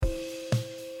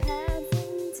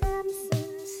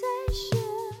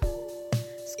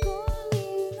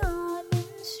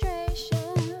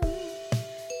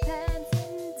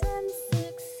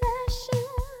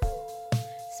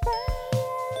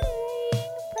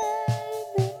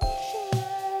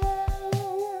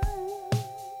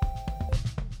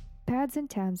PADS and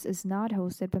TAMPS is not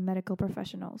hosted by medical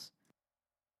professionals.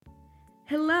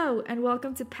 Hello, and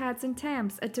welcome to PADS and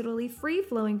TAMPS, a totally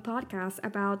free-flowing podcast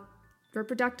about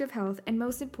reproductive health and,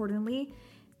 most importantly,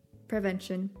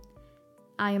 prevention.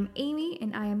 I am Amy,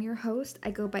 and I am your host.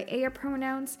 I go by Aya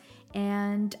pronouns,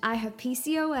 and I have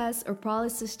PCOS, or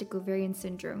polycystic ovarian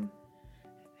syndrome.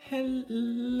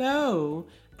 Hello,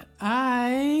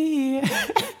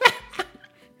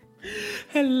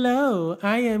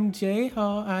 I am Jay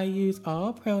Hall. I use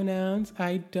all pronouns.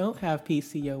 I don't have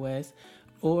PCOS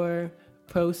or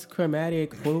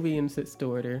post-traumatic ovarian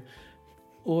disorder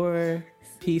or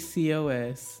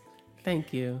PCOS.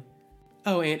 Thank you.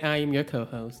 Oh, and I am your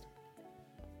co-host.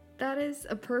 That is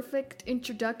a perfect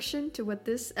introduction to what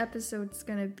this episode's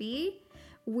gonna be,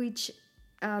 which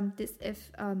this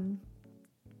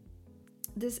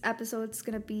episode's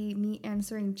gonna be me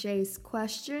answering Jay's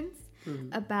questions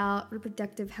about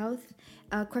reproductive health,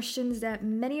 questions that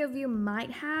many of you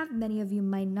might have, many of you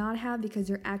might not have because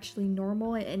you're actually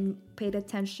normal and paid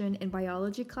attention in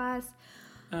biology class.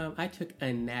 I took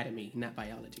anatomy, not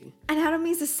biology. Anatomy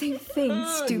is the same thing,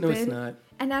 stupid. No, it's not.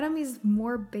 Anatomy is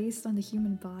more based on the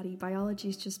human body. Biology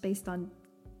is just based on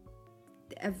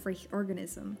every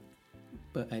organism.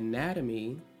 But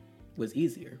anatomy was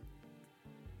easier.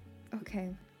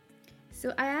 Okay.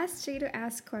 So I asked Jay to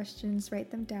ask questions, write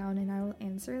them down, and I will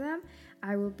answer them.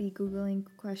 I will be Googling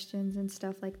questions and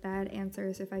stuff like that,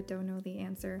 answers if I don't know the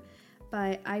answer.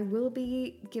 But I will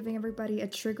be giving everybody a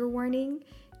trigger warning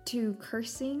to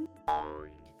cursing.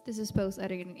 This is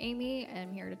post-editing Amy, and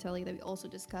I'm here to tell you that we also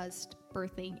discussed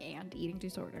birthing and eating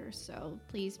disorders, so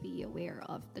please be aware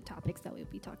of the topics that we'll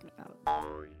be talking about.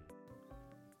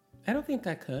 I don't think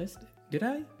I cussed. Did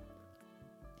I?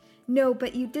 No,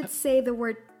 but you did say the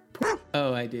word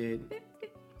Oh, I did.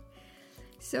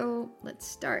 So, let's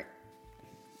start.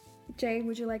 Jay,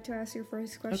 would you like to ask your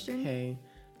first question? Okay.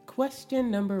 Question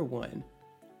number 1.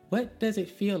 What does it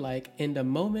feel like in the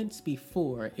moments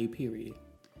before a period?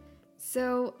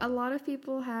 So, a lot of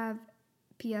people have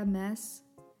PMS,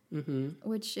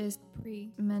 which is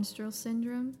premenstrual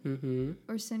syndrome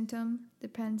or symptom,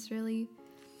 depends really.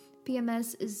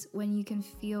 PMS is when you can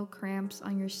feel cramps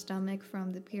on your stomach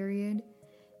from the period.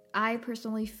 I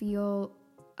personally feel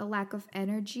a lack of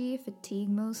energy, fatigue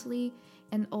mostly,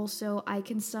 and also I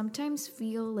can sometimes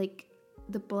feel like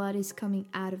the blood is coming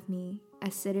out of me,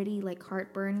 acidity, like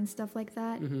heartburn and stuff like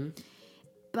that.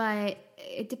 But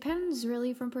it depends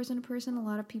really from person to person. A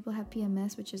lot of people have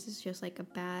PMS, which is just like a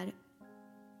bad,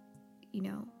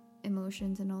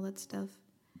 emotions and all that stuff.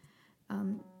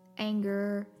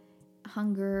 Anger,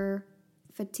 hunger,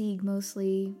 fatigue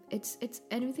mostly. It's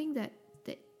anything that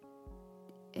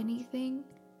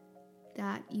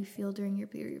you feel during your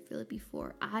period, you feel it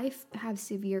before. I have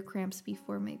severe cramps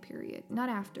before my period. Not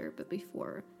after, but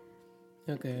before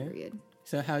the period.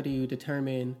 So how do you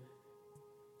determine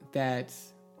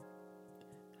that's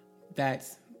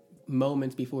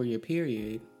moments before your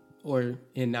period,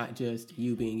 and not just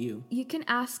you being you? You can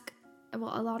ask, a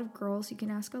lot of girls, you can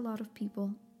ask a lot of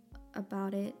people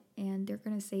about it, and they're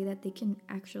going to say that they can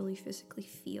actually physically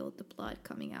feel the blood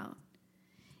coming out.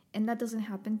 And that doesn't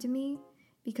happen to me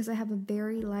because I have a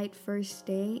very light first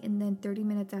day, and then 30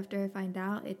 minutes after I find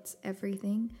out, it's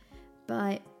everything.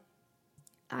 But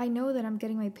I know that I'm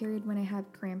getting my period when I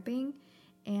have cramping,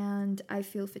 and I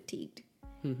feel fatigued.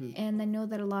 And I know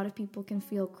that a lot of people can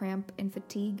feel cramp and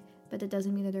fatigue, but that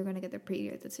doesn't mean that they're going to get their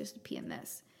period. That's just a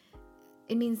PMS.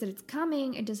 It means that it's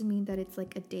coming. It doesn't mean that it's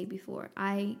like a day before.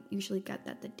 I usually get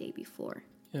that the day before.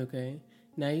 Okay.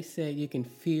 Now you said you can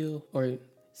feel, or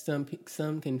some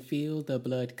can feel the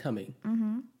blood coming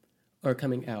or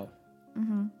coming out.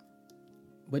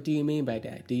 What do you mean by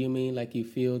that? Do you mean like you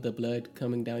feel the blood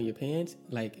coming down your pants,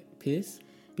 like piss?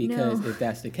 Because if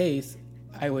that's the case,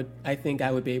 I think I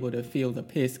would be able to feel the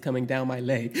piss coming down my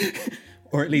leg,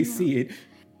 or at least see it.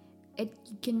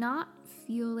 You cannot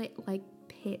feel it like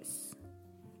piss.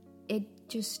 It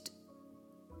just,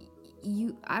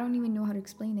 I don't even know how to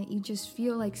explain it. You just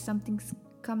feel like something's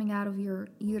coming out of your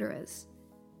uterus.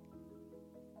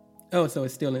 Oh, so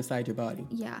it's still inside your body?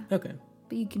 Yeah. Okay.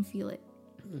 But you can feel it.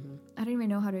 I don't even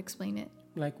know how to explain it.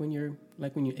 Like when you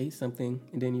ate something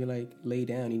and then you lay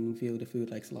down and you can feel the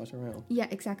food slosh around. Yeah,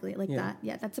 exactly. That.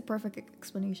 Yeah, that's a perfect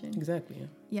explanation. Exactly.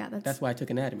 Yeah, that's why I took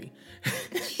anatomy.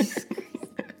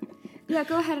 Yeah,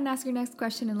 go ahead and ask your next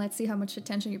question and let's see how much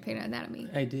attention you paid to anatomy.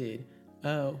 I did.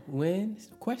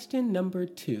 Question number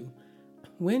 2.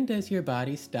 When does your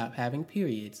body stop having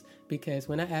periods? Because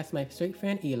when I asked my straight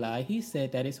friend Eli, he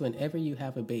said that it's whenever you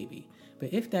have a baby.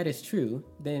 But if that is true,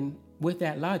 then with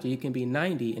that logic, you can be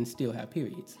 90 and still have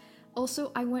periods.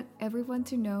 Also, I want everyone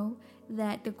to know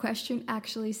that the question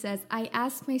actually says, I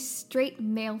asked my straight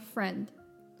male friend.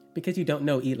 Because you don't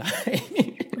know Eli.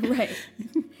 Right.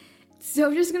 So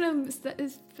I'm just going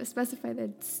to specify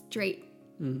that straight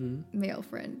male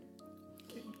friend.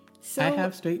 So I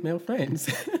have straight male friends.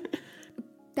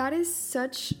 that is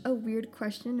such a weird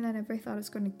question, and I never thought I was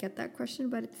going to get that question,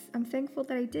 but I'm thankful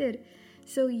that I did.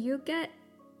 So you get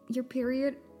your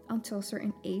period until a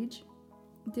certain age.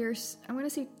 There's, I'm going to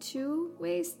say 2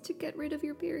 ways to get rid of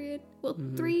your period. Well,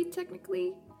 3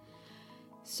 technically.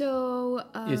 So...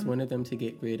 is one of them to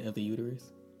get rid of the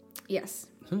uterus? Yes.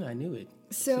 I knew it.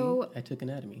 So... See, I took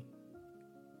anatomy.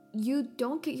 You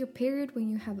don't get your period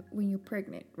when you're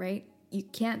pregnant, right? You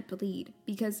can't bleed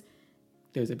because...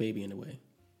 There's a baby in the way.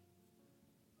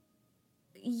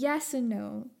 Yes and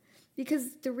no.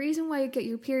 Because the reason why you get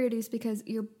your period is because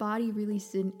your body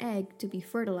releases an egg to be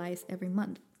fertilized every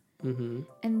month.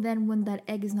 And then when that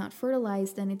egg is not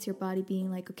fertilized, then it's your body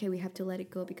being like, okay, we have to let it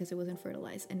go because it wasn't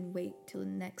fertilized and wait till the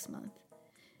next month.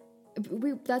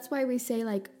 That's why we say,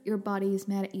 like, your body is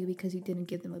mad at you because you didn't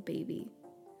give them a baby.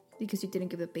 Because you didn't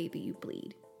give a baby, you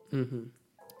bleed.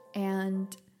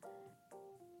 And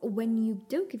when you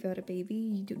do give out a baby,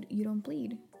 you don't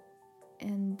bleed.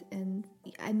 And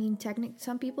I mean,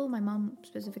 some people, my mom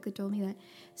specifically told me that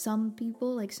some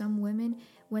people, like some women,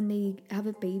 when they have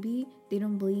a baby, they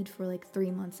don't bleed for like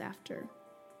 3 months after.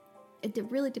 It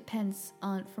really depends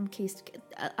on from case to case.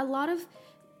 A lot of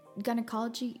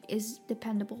gynecology is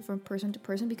dependable from person to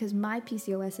person because my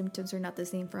PCOS symptoms are not the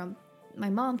same from my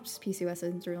mom's PCOS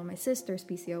symptoms or my sister's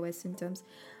PCOS symptoms.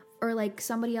 Or like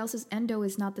somebody else's endo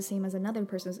is not the same as another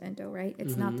person's endo, right?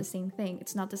 It's not the same thing.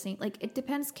 It's not the same. Like, it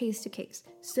depends case to case.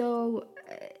 So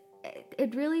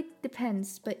it really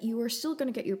depends. But you are still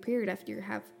going to get your period after you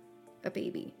have a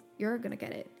baby. You're going to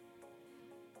get it.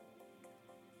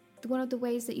 One of the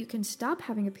ways that you can stop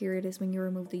having a period is when you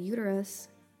remove the uterus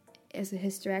as a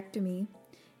hysterectomy.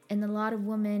 And a lot of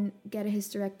women get a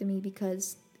hysterectomy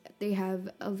because they have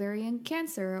ovarian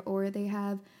cancer or they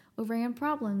have ovarian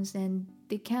problems and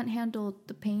they can't handle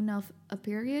the pain of a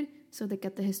period, so they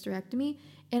get the hysterectomy.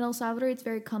 In El Salvador, it's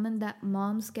very common that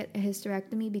moms get a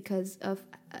hysterectomy because of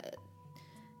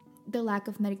the lack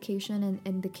of medication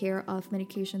and the care of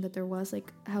medication that there was,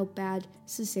 like how bad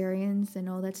cesareans and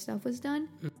all that stuff was done.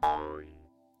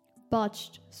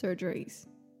 Botched surgeries.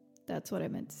 That's what I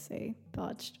meant to say.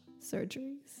 Botched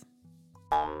surgeries.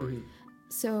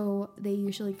 So they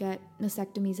usually get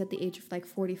mastectomies at the age of like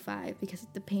 45 because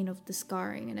of the pain of the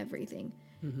scarring and everything.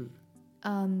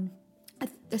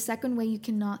 The second way you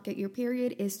cannot get your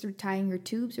period is through tying your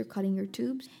tubes or cutting your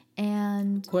tubes.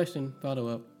 And question, follow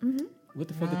up. What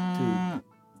the fuck is a tube?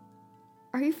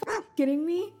 Are you kidding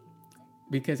me?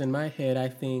 Because in my head, I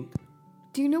think...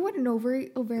 Do you know what an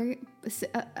ovary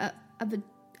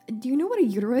do you know what a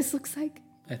uterus looks like?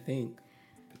 I think.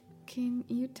 Can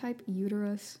you type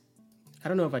uterus? I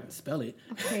don't know if I can spell it.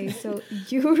 Okay, so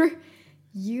uterus.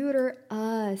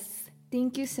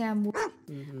 Thank you, Sam.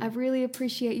 I really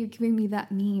appreciate you giving me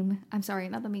that meme. I'm sorry,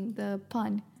 not the meme, the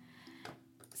pun.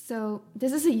 So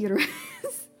this is a uterus.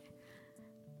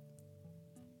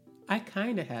 I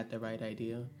kind of had the right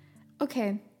idea.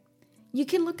 Okay. You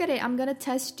can look at it. I'm going to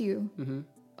test you.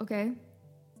 Okay?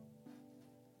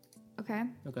 Okay?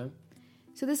 Okay.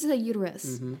 So this is a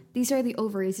uterus. These are the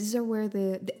ovaries. These are where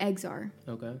the eggs are.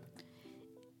 Okay.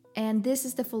 And this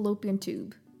is the fallopian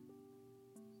tube.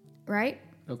 Right?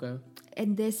 Okay.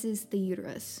 And this is the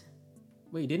uterus.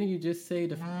 Wait, didn't you just say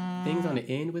the things on the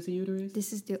end was the uterus?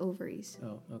 This is the ovaries.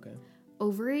 Oh, okay.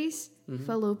 Ovaries,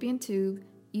 fallopian tube,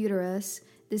 uterus.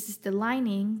 This is the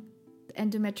lining, the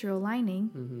endometrial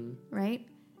lining, right?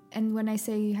 And when I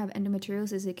say you have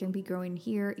endometriosis, it can be growing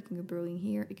here, it can be growing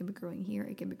here, it can be growing here,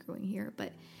 it can be growing here.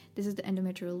 But this is the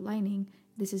endometrial lining.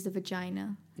 This is the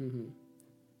vagina. And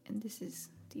this is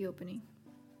the opening.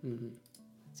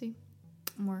 See?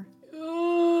 More.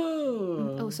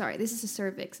 Oh, sorry. This is the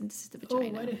cervix and this is the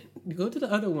vagina. Go to the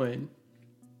other one.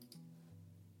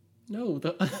 No,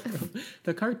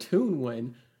 the cartoon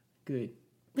one. Good.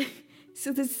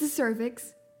 So this is the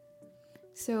cervix.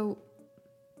 So...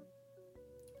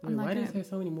 Wait, why is there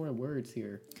so many more words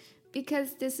here?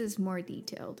 Because this is more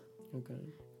detailed. Okay.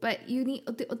 But you need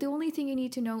the only thing you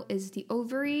need to know is the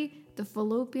ovary, the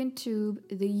fallopian tube,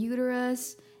 the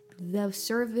uterus, the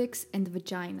cervix, and the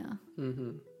vagina.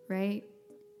 Right?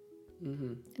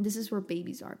 And this is where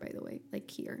babies are, by the way. Like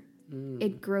here.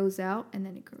 It grows out and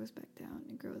then it grows back down.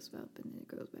 It grows up and then it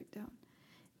grows back down.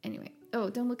 Anyway. Oh,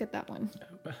 don't look at that one.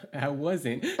 I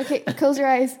wasn't. Okay, close your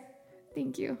eyes.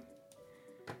 Thank you.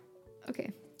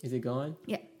 Okay. Is it gone?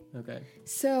 Yeah. Okay.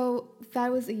 So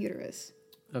that was the uterus.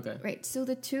 Okay. Right. So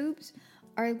the tubes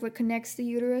are what connects the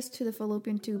uterus to the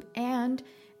fallopian tube, and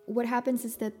what happens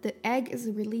is that the egg is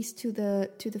released to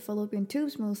the fallopian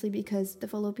tubes, mostly because the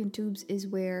fallopian tubes is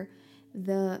where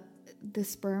the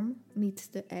sperm meets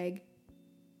the egg.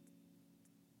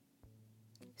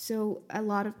 So a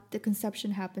lot of the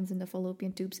conception happens in the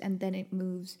fallopian tubes, and then it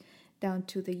moves down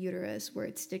to the uterus where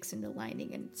it sticks in the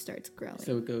lining and starts growing.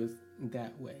 So it goes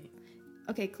that way.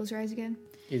 Okay, close your eyes again.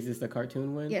 Is this the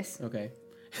cartoon one? Yes. Okay.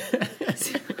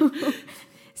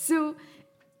 So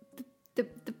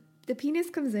the penis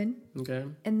comes in. Okay.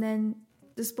 And then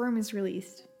the sperm is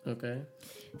released. Okay.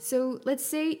 So let's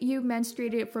say you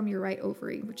menstruated from your right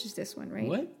ovary, which is this one, right?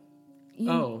 What?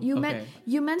 Okay.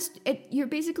 You're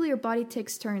basically, your body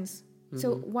takes turns. Mm-hmm.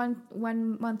 So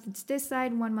one month it's this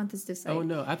side, 1 month it's this side. Oh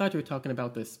no, I thought you were talking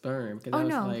about the sperm, because I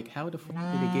was like, how the fuck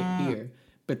did it get here?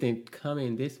 But then come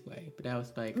in this way. But I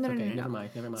was like, no. Never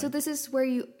mind. So this is where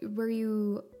you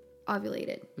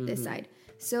ovulated, this side.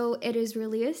 So it is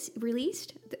released.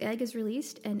 The egg is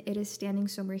released, and it is standing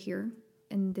somewhere here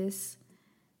in this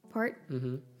part.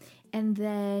 Mm-hmm. And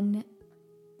then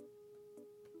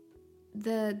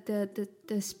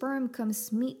the sperm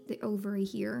comes meet the ovary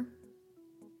here,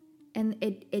 and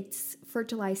it's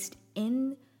fertilized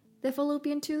in the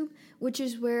fallopian tube, which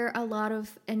is where a lot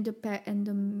of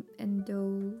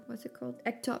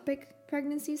ectopic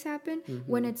pregnancies happen,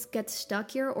 when it gets stuck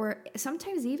here, or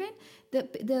sometimes even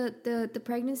the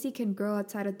pregnancy can grow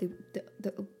outside of the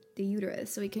uterus,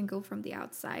 so it can go from the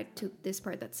outside to this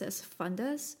part that says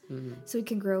fundus. So it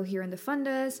can grow here in the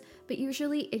fundus, but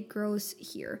usually it grows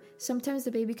here. Sometimes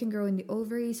the baby can grow in the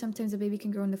ovary, sometimes the baby can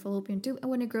grow in the fallopian tube,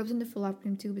 and when it grows in the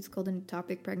fallopian tube, it's called an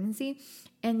ectopic pregnancy,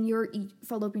 and your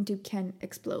fallopian tube can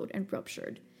explode and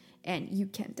ruptured, and you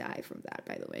can die from that,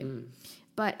 by the way.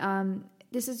 But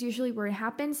this is usually where it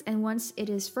happens, and once it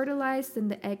is fertilized, then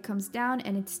the egg comes down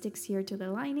and it sticks here to the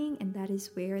lining, and that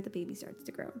is where the baby starts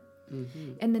to grow.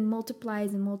 And then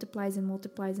multiplies and multiplies and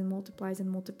multiplies and multiplies and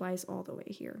multiplies all the way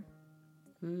here.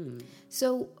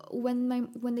 So when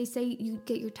they say you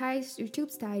get your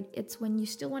tubes tied, it's when you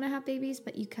still want to have babies,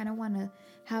 but you kind of want to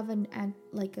have a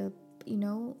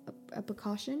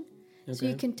precaution. Okay. So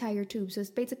you can tie your tubes. So it's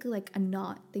basically like a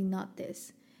knot. They knot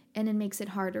this, and it makes it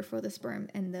harder for the sperm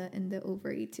and the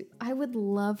ovary to. I would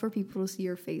love for people to see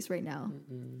your face right now.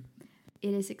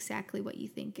 It is exactly what you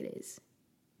think it is.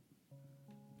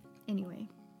 Anyway,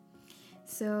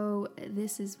 so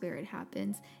this is where it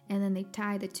happens, and then they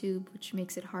tie the tube, which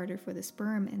makes it harder for the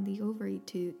sperm and the ovary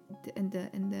to and the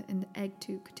egg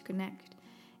to connect.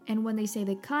 And when they say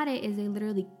they cut it, is they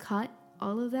literally cut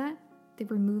all of that. They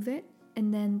remove it,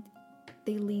 and then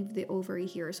they leave the ovary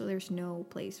here, so there's no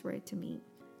place for it to meet.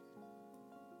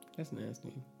 That's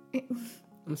nasty.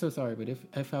 I'm so sorry, but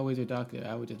if I was your doctor,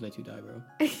 I would just let you die, bro.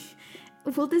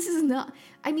 Well, this is not.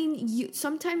 I mean,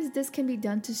 sometimes this can be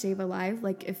done to save a life.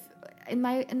 Like, if in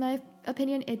my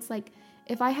opinion, it's like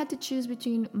if I had to choose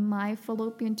between my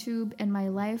fallopian tube and my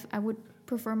life, I would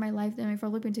prefer my life than my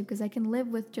fallopian tube, because I can live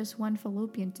with just one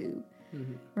fallopian tube,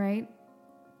 right?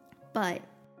 But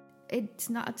it's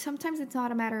not. Sometimes it's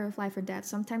not a matter of life or death.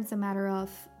 Sometimes it's a matter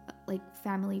of like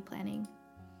family planning.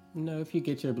 No, if you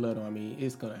get your blood on me,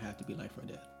 it's gonna have to be life or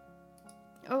death.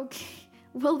 Okay.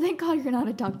 Well, thank God you're not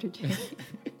a doctor, Jay.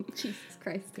 Jesus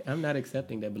Christ. I'm not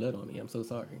accepting that blood on me. I'm so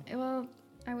sorry. Well,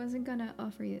 I wasn't gonna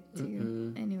offer it to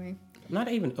you. Anyway. I'm not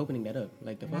even opening that up.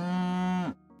 Like the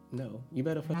fuck? No. You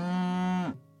better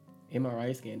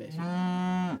MRI scan that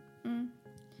shit.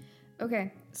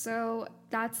 Okay, so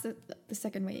that's the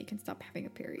second way you can stop having a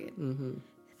period.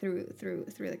 Through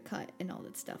the cut and all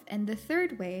that stuff. And the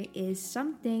third way is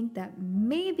something that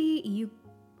maybe you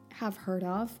have heard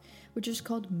of, which is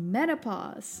called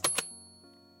menopause.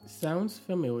 Sounds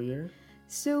familiar.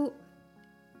 So,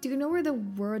 do you know where the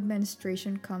word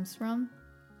menstruation comes from?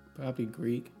 Probably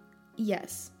Greek.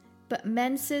 Yes, but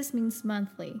menses means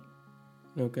monthly.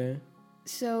 Okay.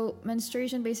 So,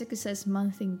 menstruation basically says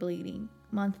monthly bleeding.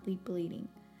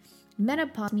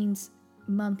 Menopause means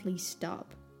monthly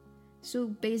stop. So,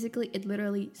 basically, it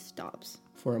literally stops.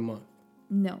 For a month?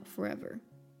 No, forever.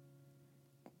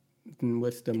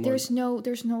 What's the month?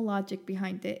 There's no logic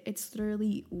behind it. It's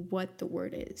literally what the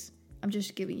word is. I'm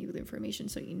just giving you the information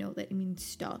so you know that it means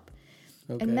stop.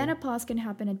 Okay. And menopause can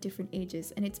happen at different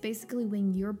ages, and it's basically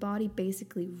when your body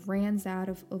basically runs out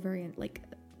of ovarian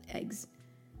eggs.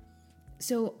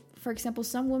 So, for example,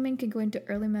 some women can go into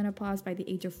early menopause by the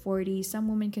age of 40. Some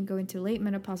women can go into late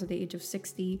menopause at the age of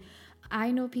 60.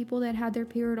 I know people that had their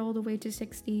period all the way to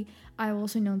 60. I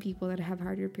also know people that have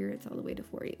had their periods all the way to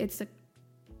 40. It's a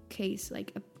case,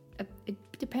 it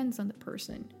depends on the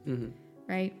person,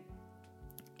 right?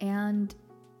 And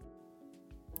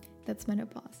That's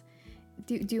menopause.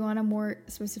 Do you want a more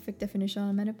specific definition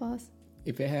on menopause?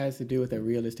 If it has to do with a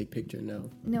realistic picture, no.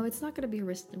 No, it's not going to be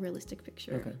a realistic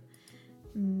picture. Okay.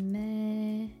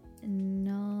 Menopause.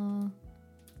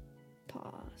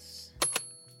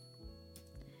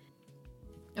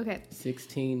 Okay.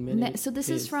 16 minutes. So this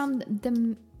is from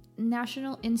the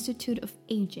National Institute of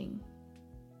Aging.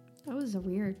 That was a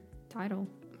weird title.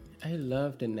 I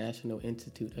love the National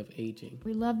Institute of Aging.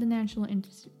 We love the National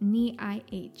Institute.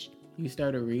 NIH. You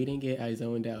started reading it, I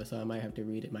zoned out, so I might have to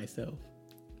read it myself.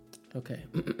 Okay.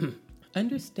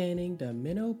 Understanding the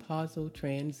menopausal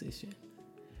transition.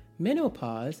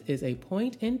 Menopause is a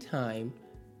point in time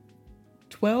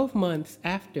 12 months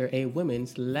after a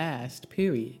woman's last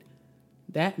period.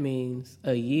 That means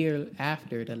a year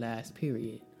after the last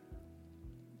period.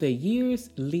 The years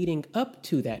leading up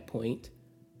to that point,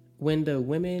 when the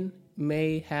women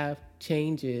may have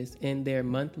changes in their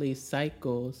monthly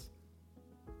cycles,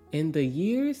 in the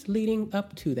years leading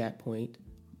up to that point,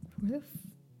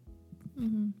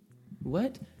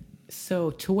 what? So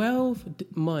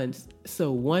 12 months,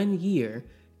 so 1 year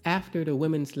after the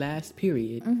women's last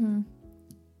period,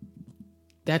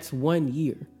 that's 1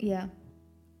 year. Yeah.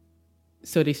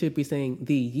 So they should be saying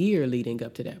the year leading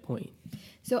up to that point.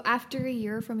 So after a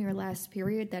year from your last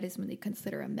period, that is when they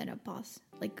consider a menopause,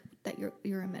 like that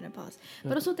you're in menopause.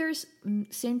 But also there's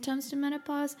symptoms to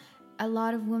menopause. A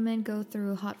lot of women go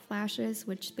through hot flashes,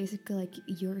 which basically like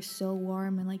you're so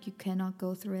warm and like you cannot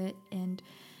go through it. And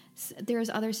there's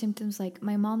other symptoms, like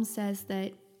my mom says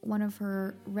that one of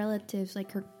her relatives,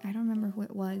 like her, I don't remember who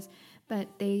it was, but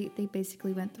they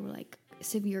basically went through like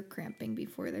severe cramping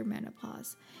before their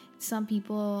menopause. Some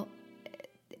people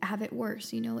have it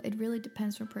worse, you know, it really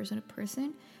depends from person to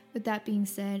person. With that being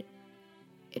said,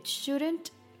 it shouldn't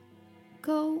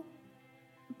go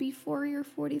before you're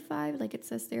 45, like it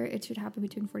says there. It should happen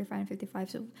between 45 and 55.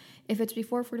 So if it's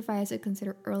before 45, I should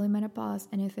consider early menopause,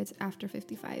 and if it's after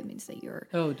 55, it means that you're...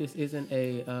 Oh, this isn't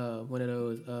a one of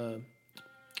those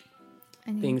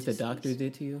things the doctors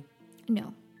did to you?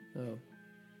 No. Oh,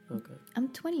 okay. I'm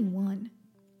 21.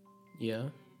 Yeah.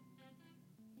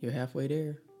 You're halfway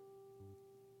there.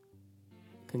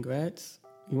 Congrats.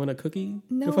 You want a cookie?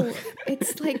 No,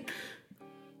 it's like...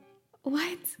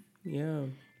 What? Yeah.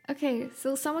 Okay,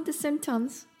 so some of the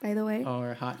symptoms, by the way,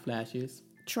 Are hot flashes.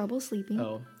 trouble sleeping,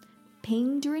 Oh.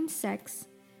 pain during sex,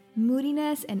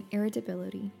 moodiness and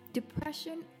irritability,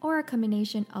 depression, or a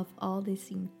combination of all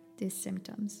these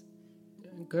symptoms.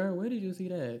 Girl, where did you see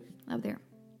that? Up there.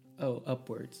 Oh,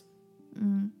 upwards.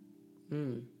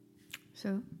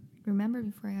 So remember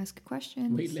before I ask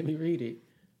questions. Wait, let me read it.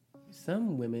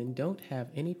 Some women don't have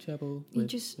any trouble with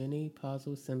just-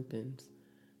 menopausal symptoms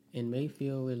and may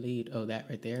feel relieved. Oh, that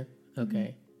right there?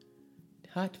 Okay.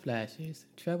 Hot flashes,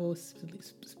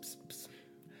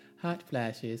 hot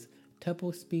flashes,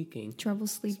 trouble speaking, Trouble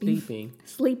sleeping.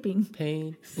 sleeping,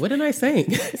 pain. What am I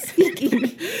saying? Speaking.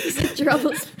 You said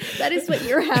trouble. That is what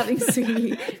you're having,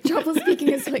 sweetie. Trouble speaking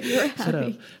is what you're Shut up.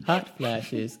 having. Hot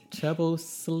flashes, trouble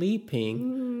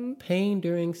sleeping, pain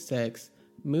during sex,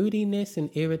 moodiness and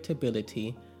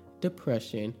irritability,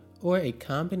 depression, or a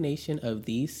combination of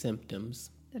these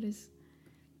symptoms. That is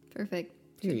perfect.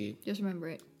 Period. Just remember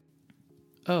it.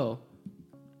 Oh,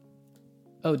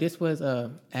 this was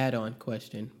a add-on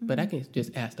question, but I can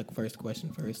just ask the first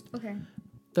question first. Okay.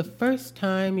 The first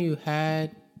time you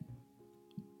had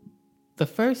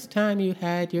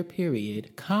your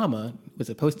period, comma, was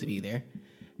supposed to be there.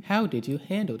 How did you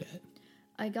handle that?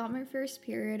 I got my first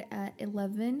period at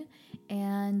 11,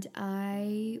 and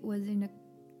I was in a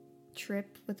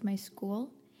trip with my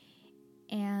school.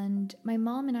 And my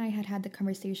mom and I had the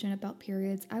conversation about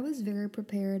periods. I was very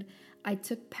prepared. I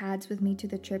took pads with me to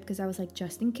the trip because I was like,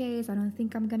 just in case, I don't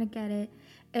think I'm gonna get it.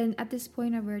 And at this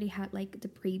point, I've already had like the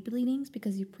pre-bleedings,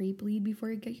 because you pre-bleed before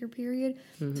you get your period.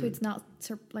 So it's not,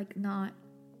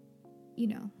 you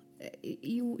know,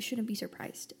 you shouldn't be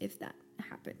surprised if that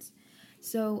happens.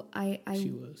 So She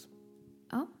was.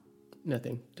 Oh?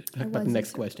 Nothing. Talk about the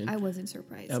next question. I wasn't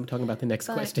surprised. I'm talking about the next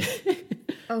question.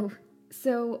 Oh,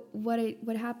 so what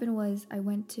happened was I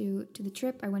went to the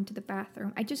trip. I went to the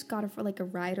bathroom. I just got it for like a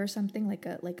ride or something, like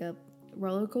a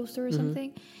roller coaster or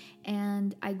something.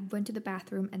 And I went to the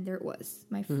bathroom, and there it was,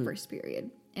 my first period.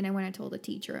 And I went and told the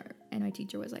teacher, and my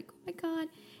teacher was like, "Oh my God."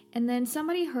 And then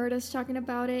somebody heard us talking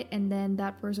about it, and then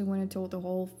that person went and told the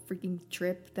whole freaking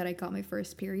trip that I got my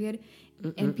first period.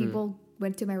 And people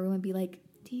went to my room and be like,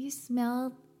 "Do you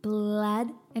smell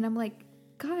blood?" And I'm like,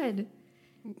 God.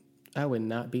 I would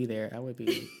not be there. I would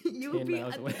be You 10 would be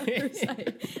miles at away. the other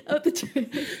side of the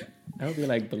trip. I would be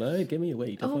like, blood? Give me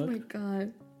away. The Oh fuck? my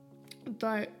God.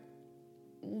 But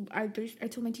I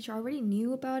told my teacher I already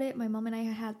knew about it. My mom and I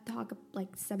had talked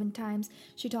like 7 times.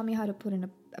 She taught me how to put in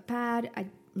a pad,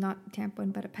 not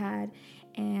tampon, but a pad.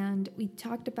 And we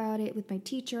talked about it with my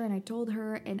teacher, and I told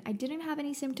her, and I didn't have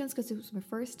any symptoms because it was my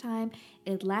first time.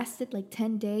 It lasted like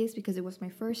 10 days because it was my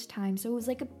first time. So it was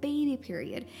like a baby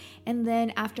period. And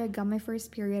then after I got my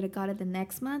first period, I got it the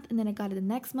next month, and then I got it the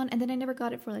next month, and then I never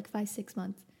got it for like 5-6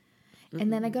 months.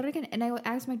 And then I got it again, and I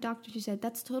asked my doctor. She said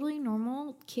that's totally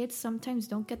normal. Kids sometimes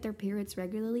don't get their periods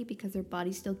regularly because their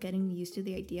body's still getting used to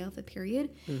the idea of a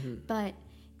period. But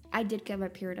I did get my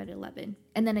period at 11,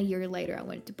 and then a year later I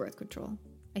went into birth control.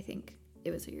 I think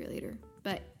it was a year later,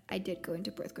 but I did go into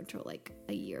birth control like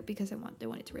a year because they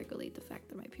wanted to regulate the fact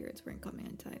that my periods weren't coming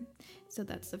on time. So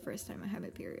that's the first time I had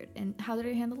my period. And how did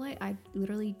I handle it? I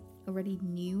literally already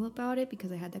knew about it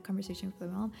because I had that conversation with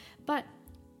my mom. But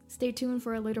stay tuned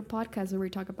for a later podcast where we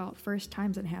talk about first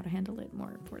times and how to handle it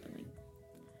more importantly.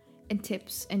 And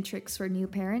tips and tricks for new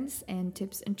parents, and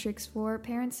tips and tricks for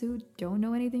parents who don't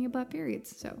know anything about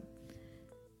periods. So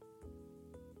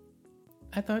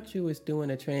I thought you was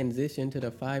doing a transition to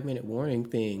the 5-minute warning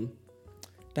thing.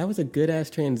 That was a good ass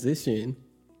transition.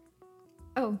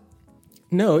 Oh.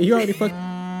 No, you already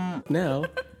fucked now.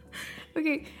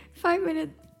 Okay, 5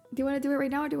 minutes. Do you want to do it right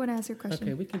now, or do you want to ask your question?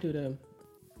 Okay, we can do the...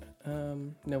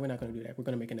 no, we're not going to do that. We're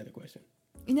going to make another question.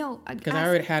 No, because I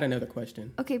already had another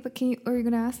question. Okay, but are you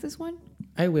going to ask this one?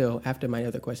 I will after my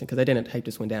other question, because I didn't type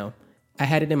this one down. I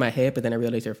had it in my head, but then I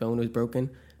realized your phone was broken,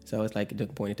 so I was like, no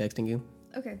point in texting you.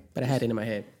 Okay. But I had it in my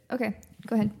head. Okay,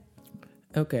 go ahead.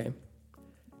 Okay.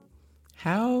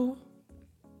 How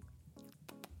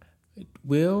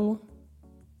will...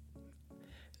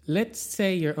 Let's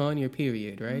say you're on your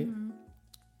period, right?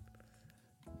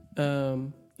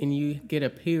 And you get a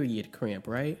period cramp,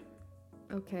 right?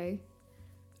 Okay.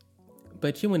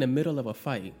 But you're in the middle of a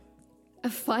fight. A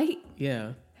fight?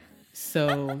 Yeah.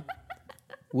 So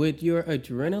would your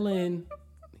adrenaline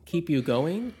keep you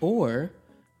going, or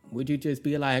would you just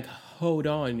be like, hold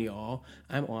on, y'all,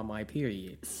 I'm on my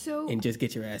period, and just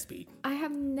get your ass beat? I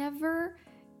have never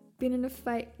been in a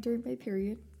fight during my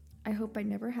period. I hope I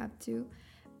never have to.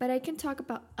 But I can talk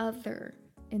about other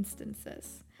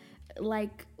instances.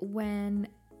 Like when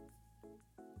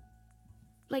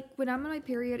I'm on my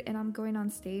period and I'm going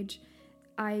on stage,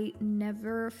 I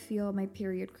never feel my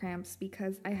period cramps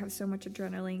because I have so much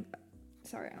adrenaline.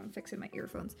 Sorry, I'm fixing my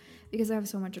earphones. Because I have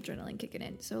so much adrenaline kicking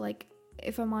in. So like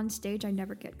if I'm on stage, I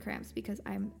never get cramps because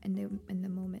I'm in the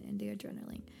moment, in the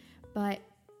adrenaline. But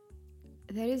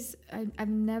I've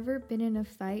never been in a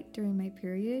fight during my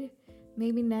period.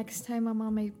 Maybe next time I'm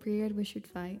on my period, we should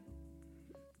fight.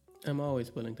 I'm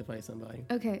always willing to fight somebody.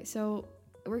 Okay, so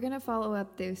we're going to follow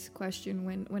up this question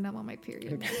when I'm on my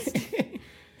period next.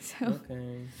 So,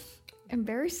 okay.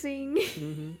 Embarrassing.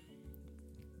 Mm-hmm.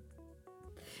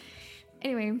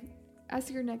 Anyway,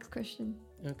 ask your next question.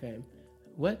 Okay.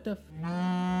 What the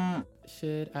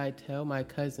should I tell my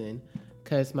cousin?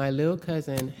 Because my little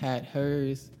cousin had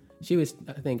hers. She was,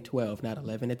 I think, 12, not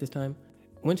 11 at this time.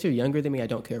 Once you're younger than me, I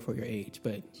don't care for your age,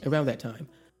 but around that time.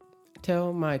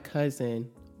 Tell my cousin,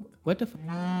 what the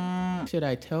should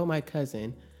I tell my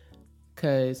cousin?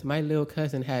 Because my little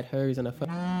cousin had hers in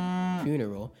a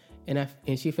funeral, and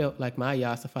she felt like my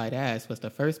yassified ass was the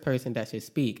first person that should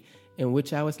speak, in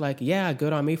which I was like, yeah,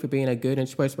 good on me for being a good and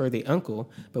trustworthy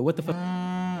uncle, but what the fuck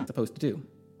am I supposed to do?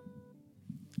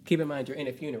 Keep in mind, you're in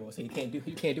a funeral, so you can't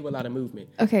do a lot of movement.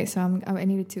 Okay, so I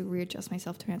needed to readjust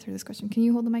myself to answer this question. Can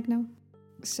you hold the mic now?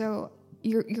 So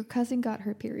your cousin got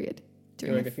her period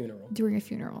during a funeral. During a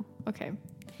funeral, okay.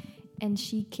 And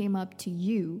she came up to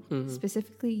you,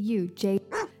 specifically you, Jay,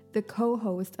 the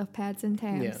co-host of PADS and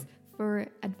TAMPS, for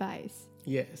advice.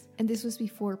 Yes. And this was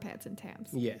before PADS and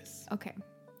TAMPS. Yes. Okay.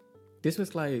 This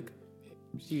was like,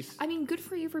 I mean, good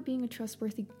for you for being a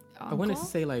trustworthy uncle. I want to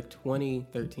say like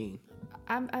 2013.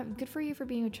 I'm good for you for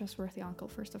being a trustworthy uncle,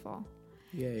 first of all.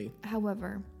 Yay.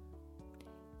 However,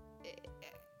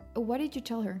 what did you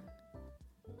tell her?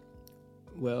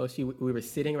 Well, we were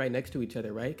sitting right next to each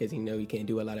other, right? Because you can't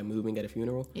do a lot of moving at a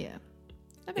funeral. Yeah.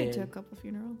 I've been to a couple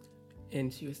funerals.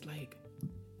 And she was like,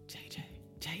 JJ.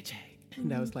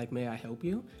 And I was like, may I help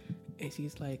you? And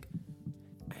she's like,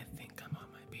 I think I'm on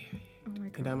my period. Oh my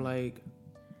God. And I'm like,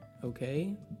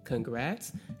 okay,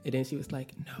 congrats. And then she was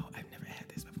like, no, I've never had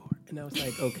this before. And I was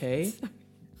like, okay,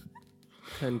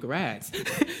 congrats.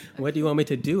 What do you want me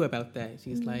to do about that?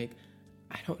 She's like,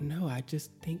 I don't know. I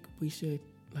just think we should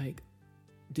like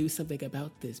do something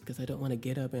about this because I don't want to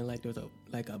get up and like there's a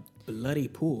bloody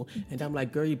pool. And I'm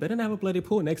like, girl, you better not have a bloody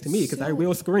pool next to me because I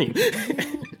will scream.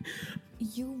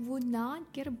 You would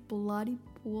not get a bloody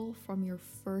pool from your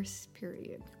first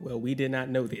period. Well, we did not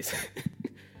know this.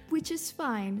 Which is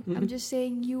fine. I'm just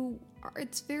saying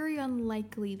it's very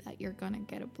unlikely that you're gonna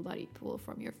get a bloody pool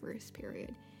from your first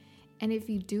period. And if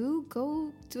you do,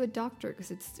 go to a doctor because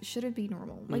it shouldn't be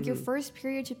normal. Like your first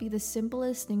period should be the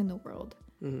simplest thing in the world.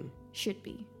 Should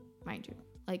be, mind you.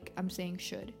 Like I'm saying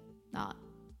should, not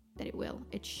that it will.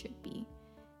 It should be.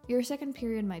 Your second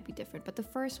period might be different, but the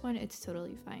first one, it's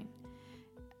totally fine.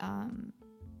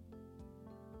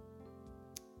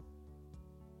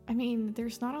 I mean,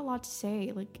 there's not a lot to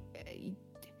say. Like,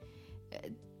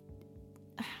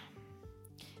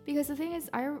 because the thing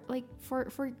is, I like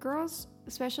for girls,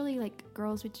 especially like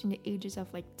girls between the ages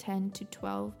of like 10 to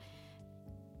 12,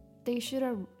 they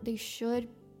should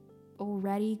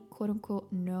already quote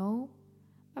unquote know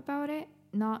about it.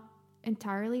 Not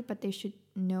entirely, but they should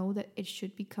know that it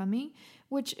should be coming,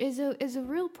 which is a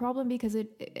real problem because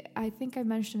I think I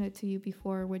mentioned it to you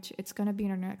before, which it's gonna be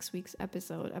in our next week's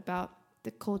episode about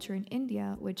the culture in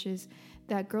India, which is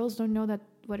that girls don't know that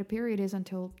what a period is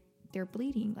until they're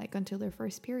bleeding, like until their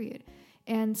first period.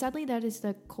 And sadly, that is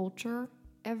the culture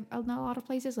in a lot of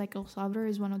places. Like El Salvador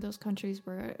is one of those countries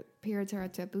where periods are a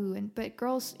taboo, but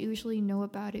girls usually know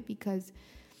about it because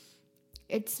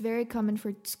it's very common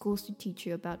for schools to teach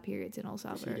you about periods in El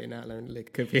Salvador. She did not learn to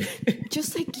lick a period.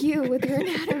 Just like you with your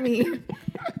anatomy.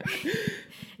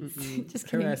 Just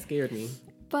kidding. Her ass scared me.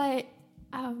 But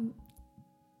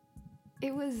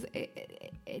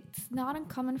it's not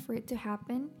uncommon for it to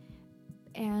happen,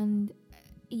 and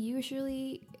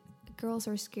usually girls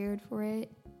are scared for it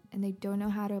and they don't know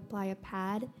how to apply a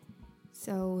pad.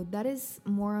 So that is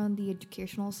more on the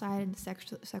educational side and the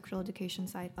sexual education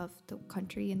side of the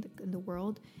country and in the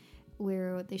world,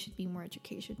 where there should be more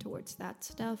education towards that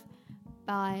stuff.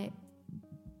 But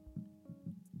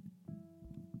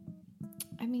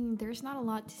I mean, there's not a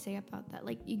lot to say about that.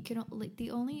 Like, you can, like,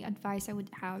 the only advice I would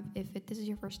have if this is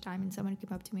your first time and someone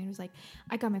came up to me and was like,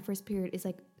 I got my first period, is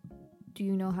like, do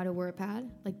you know how to wear a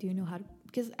pad? Like, do you know how to,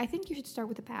 because I think you should start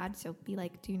with a pad. So be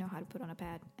like, do you know how to put on a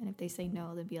pad? And if they say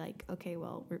no, then be like, okay,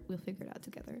 well, we'll figure it out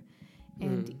together.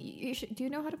 And do you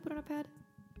know how to put on a pad?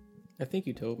 I think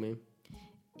you told me.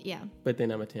 Yeah. But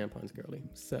then I'm a tampons girly,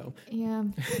 so. Yeah,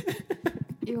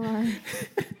 you are.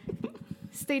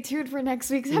 Stay tuned for next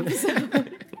week's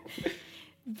episode.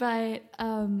 But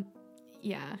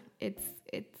yeah, it's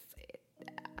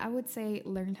I would say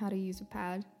learn how to use a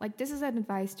pad. Like, this is an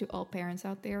advice to all parents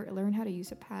out there. Learn how to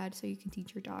use a pad so you can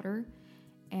teach your daughter.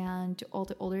 And to all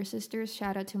the older sisters,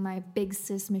 shout out to my big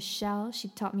sis Michelle. She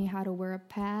taught me how to wear a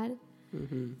pad.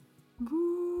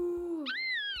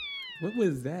 What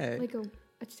was that? Like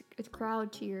a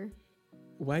crowd cheer.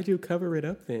 Why'd you cover it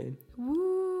up then?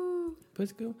 Woo!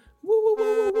 Let's go. Woo, woo,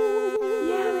 woo, woo, woo, woo.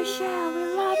 Yeah, Michelle, we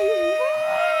love you.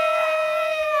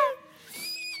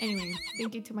 Anyway,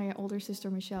 thank you to my older sister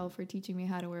Michelle for teaching me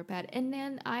how to wear a pad. And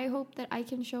then I hope that I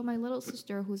can show my little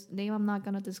sister, whose name I'm not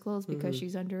going to disclose because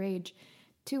she's underage,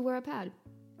 to wear a pad.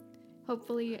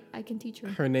 Hopefully I can teach her.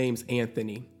 Her name's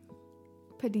Anthony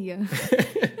Padilla.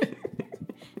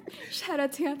 Shout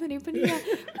out to Anthony Padilla.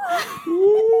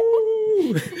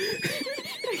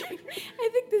 I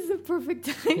think this is a perfect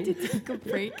time to take a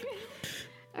break.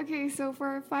 Okay, so for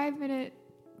our 5-minute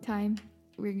time,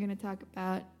 we're going to talk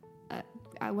about,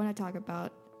 I want to talk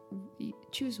about,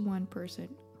 choose one person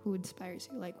who inspires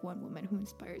you, like one woman who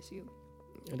inspires you.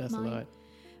 That's a lot.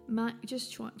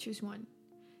 Choose one.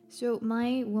 So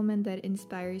my woman that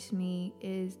inspires me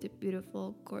is the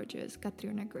beautiful, gorgeous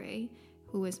Katrina Gray,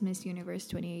 who was Miss Universe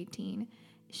 2018.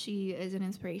 She is an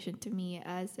inspiration to me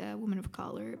as a woman of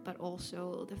color, but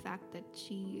also the fact that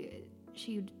she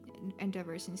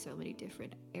endeavors in so many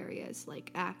different areas,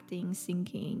 like acting,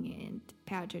 singing, and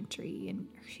pageantry, and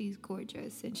she's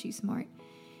gorgeous and she's smart.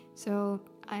 So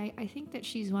I think that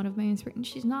she's one of my inspirations.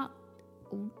 She's not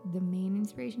the main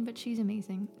inspiration, but she's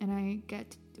amazing. And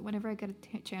whenever I get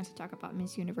a chance to talk about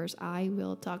Miss Universe, I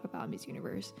will talk about Miss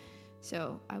Universe.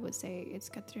 So I would say it's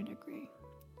Katrina Gray.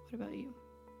 What about you?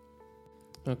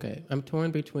 Okay, I'm torn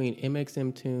between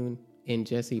MXM Tune and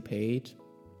Jessie Page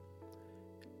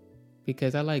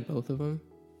because I like both of them.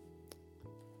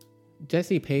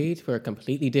 Jessie Page for a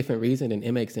completely different reason than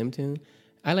MXM Tune.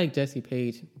 I like Jessie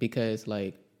Page because,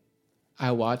 like,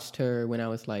 I watched her when I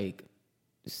was like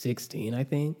 16, I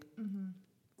think.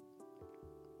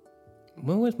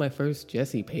 When was my first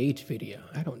Jessie Page video?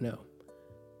 I don't know.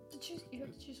 You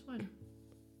have to choose one.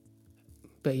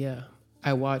 But yeah,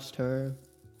 I watched her.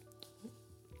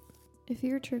 If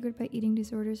you're triggered by eating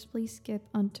disorders, please skip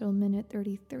until minute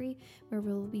 33, where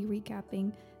we'll be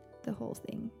recapping the whole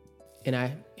thing.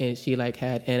 and she like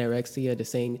had anorexia the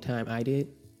same time I did.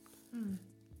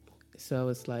 So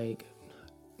it's like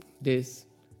she's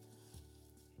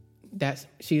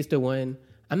the one.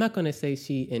 I'm not gonna say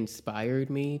she inspired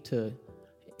me to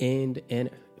end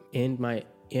my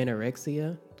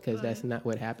anorexia, because that's not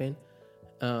what happened.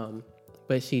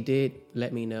 But she did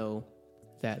let me know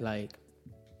that like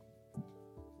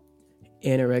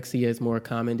anorexia is more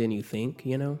common than you think,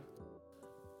 you know?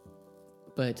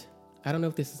 But I don't know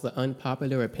if this is an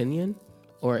unpopular opinion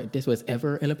or this was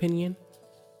ever an opinion,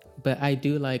 but I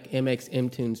do like MX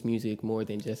Mtune's music more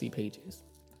than Jesse Page's.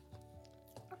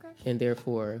 Okay. And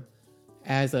therefore,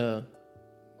 as a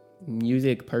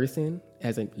music person,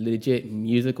 as a legit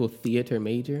musical theater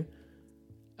major,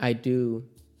 I do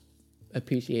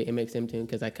appreciate MX Mtune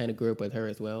because I kind of grew up with her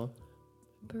as well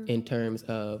in terms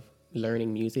of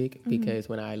learning music, because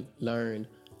when I learned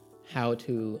how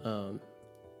to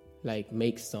like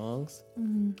make songs,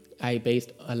 I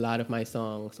based a lot of my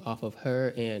songs off of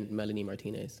her and Melanie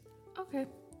Martinez. Okay,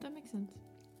 that makes sense.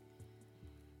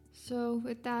 So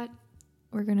with that,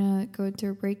 we're gonna go to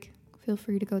a break. Feel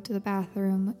free to go to the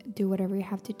bathroom, do whatever you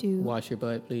have to do. Wash your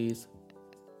butt, please.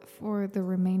 For the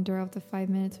remainder of the 5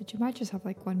 minutes, which you might just have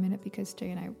like 1 minute because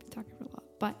Jay and I have been talking for a lot.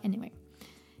 But anyway,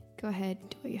 go ahead,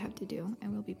 do what you have to do,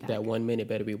 and we'll be back. That 1 minute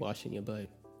better be washing your butt.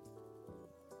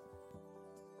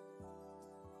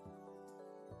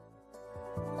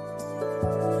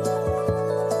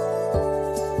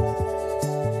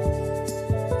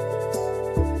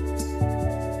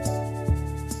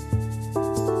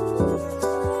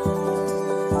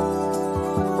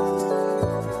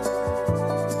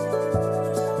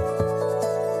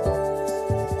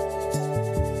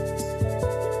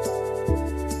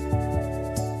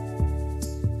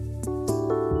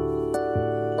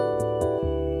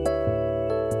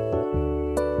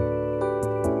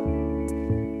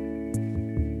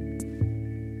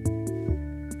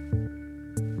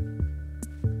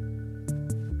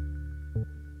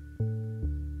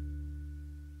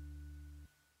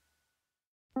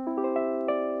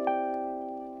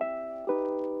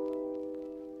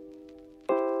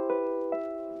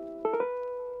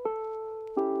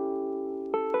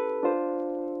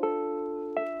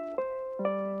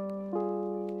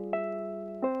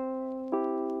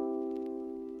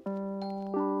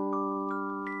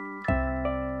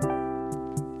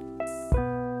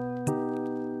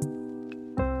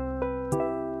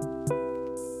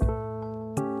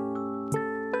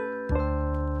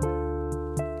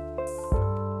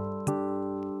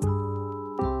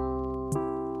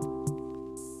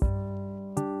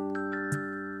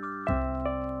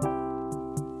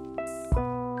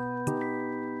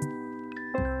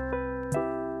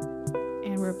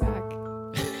 We're back.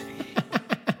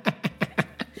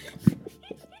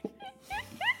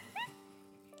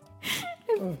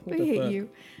 I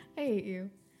hate you.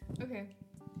 Okay.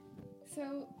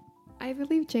 So, I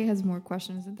believe Jay has more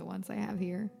questions than the ones I have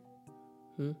here.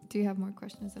 Do you have more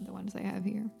questions than the ones I have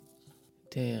here?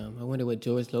 Damn, I wonder what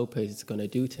George Lopez is going to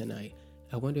do tonight.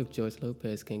 I wonder if George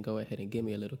Lopez can go ahead and give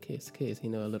me a little kiss, you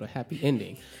know, a little happy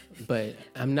ending. But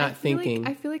I'm not thinking...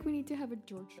 I feel like we need to have a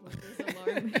George Lopez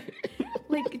alarm.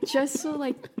 just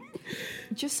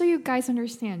so you guys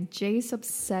understand, Jay's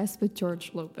obsessed with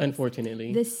George Lopez.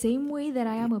 Unfortunately. The same way that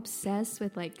I am obsessed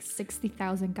with like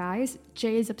 60,000 guys,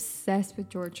 Jay is obsessed with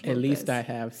George Lopez. At least I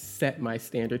have set my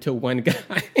standard to one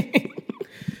guy.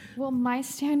 Well, my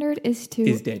standard is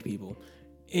dead people.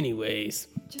 Anyways.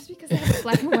 Just because I have a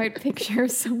black and white picture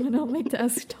of someone on my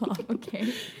desktop,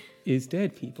 okay? Is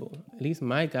dead people. At least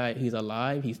my guy, he's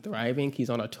alive, he's thriving, he's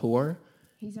on a tour.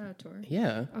 He's on a tour?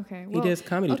 Yeah. Okay. Well, he does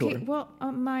comedy tour. Okay, well,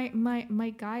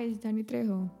 my guy is Danny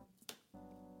Trejo.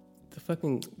 The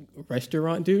fucking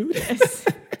restaurant dude? Yes.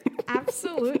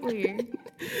 Absolutely.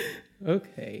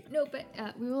 Okay. No, but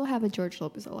we will have a George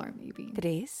Lopez alarm, maybe.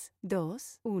 3, 2,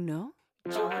 1.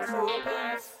 George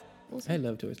Lopez. I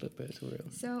love George Lopez, for real.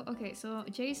 So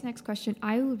Jay's next question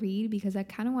I will read because I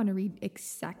kind of want to read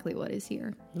exactly what is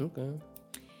here. Okay.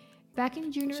 Back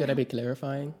in junior... Should I be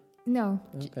clarifying? No.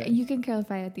 Okay. You can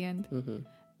clarify at the end. Mm-hmm.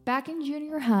 Back in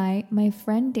junior high, my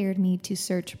friend dared me to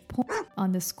search porn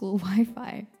on the school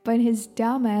Wi-Fi, but his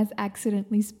dumbass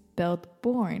accidentally spelled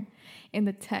born in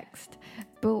the text.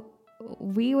 But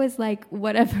we was like,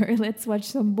 whatever, let's watch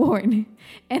some porn.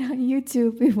 And on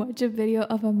YouTube, we watched a video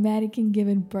of a mannequin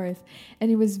giving birth, and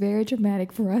it was very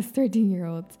dramatic for us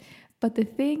 13-year-olds. But the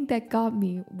thing that got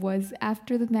me was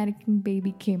after the mannequin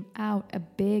baby came out, a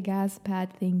big-ass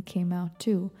pad thing came out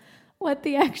too. What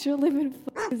the actual living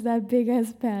fuck is that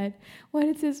big-ass pad? What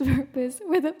is its purpose?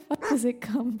 Where the fuck does it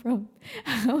come from?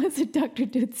 How is a Dr.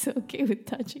 Dude so okay with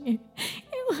touching it?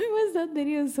 And Why was that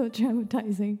video so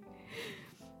traumatizing?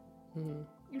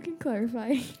 You can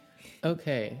clarify.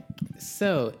 Okay,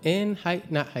 so in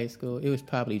not high school, it was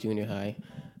probably junior high.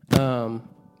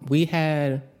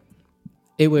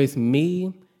 It was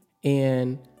me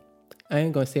and I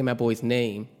ain't gonna say my boy's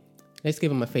name. Let's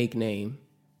give him a fake name.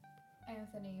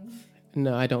 Anthony.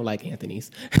 No, I don't like Anthony's.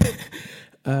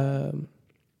 Lilith.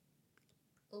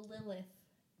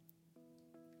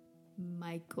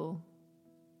 Michael.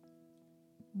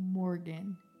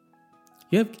 Morgan.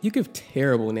 You give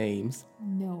terrible names.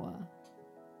 Noah.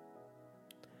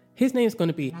 His name's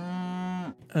gonna be. Wait,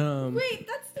 that's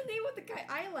the name of the guy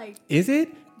I like. Is it?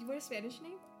 You want a Spanish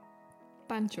name?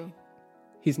 Pancho.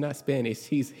 He's not Spanish.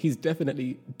 He's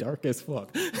definitely dark as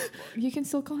fuck. You can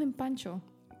still call him Pancho.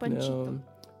 Panchito. No,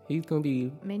 he's gonna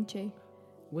be. Menche.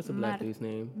 What's the black dude's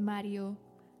name? Mario.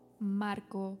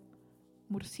 Marco.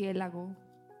 Murciélago.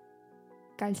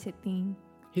 Calcetín.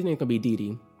 His name's gonna be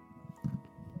Didi.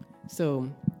 So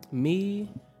me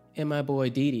and my boy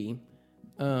Didi,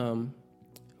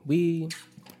 we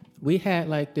had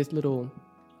like this little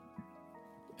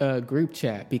group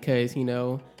chat because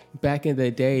back in the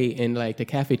day in like the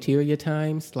cafeteria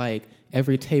times, like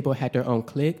every table had their own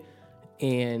clique,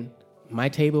 and my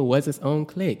table was its own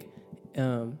clique,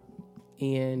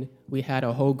 and we had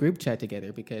a whole group chat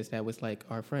together because that was like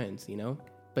our friends,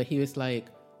 But he was like,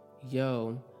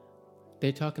 "Yo,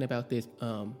 they're talking about this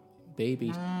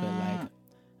baby, but like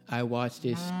I watch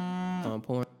this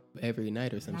porn every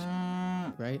night or some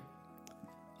shit, right?"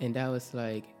 And that was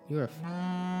like, "You're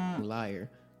a liar."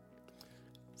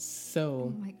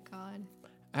 So Oh my god.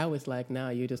 I was like, "Nah,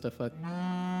 you're just a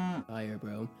liar,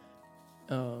 bro."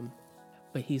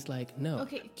 But he's like, "No."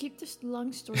 Okay, keep this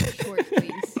long story short,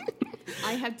 please.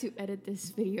 I have to edit this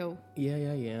video.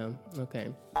 Yeah.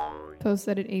 Okay. Post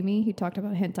edit Amy, he talked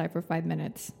about hentai for 5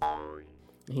 minutes.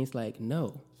 And he's like,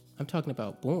 "No, I'm talking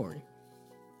about born."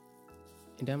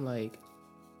 And I'm like,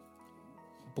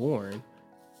 "Born?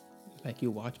 Like you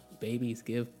watch babies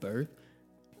give birth?"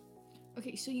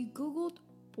 Okay, so you Googled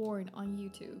born on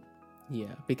YouTube.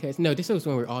 Yeah, because no, this was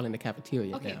when we were all in the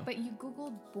cafeteria. Okay, now. but you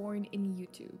Googled born in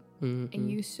YouTube Mm-hmm.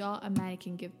 and you saw a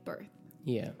mannequin give birth.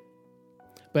 Yeah,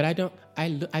 but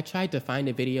I tried to find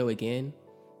the video again,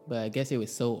 but I guess it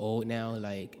was so old now.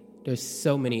 Like there's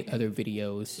so many other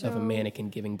videos of a mannequin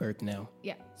giving birth now.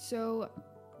 Yeah, so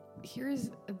here's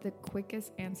the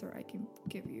quickest answer I can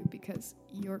give you because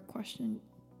your question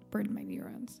burned my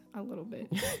neurons a little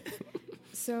bit.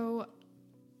 So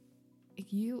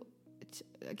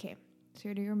okay,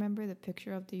 so do you remember the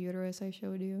picture of the uterus I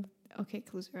showed you? Okay,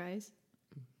 close your eyes.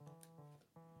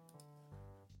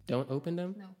 Don't open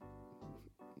them? No.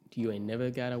 You ain't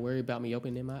never gotta worry about me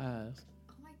opening my eyes.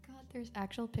 Oh my god, there's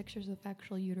actual pictures of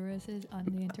actual uteruses on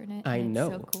the internet. I and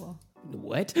know. It's so cool.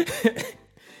 What?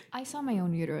 I saw my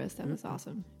own uterus. That was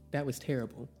awesome. That was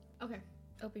terrible. Okay,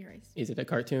 open your eyes. Is it a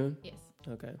cartoon? Yes.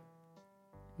 Okay.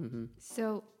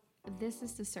 So this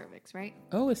is the cervix, right?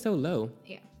 Oh, it's so low.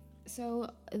 Yeah. So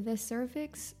the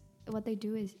cervix, what they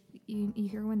do is you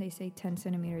hear when they say 10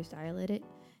 centimeters dilated.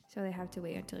 So they have to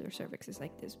wait until your cervix is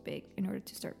like this big in order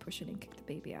to start pushing and kick the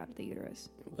baby out of the uterus.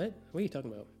 What? What are you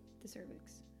talking about? The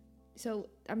cervix. So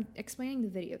I'm explaining the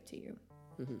video to you.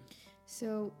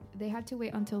 So they have to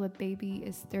wait until the baby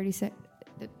is the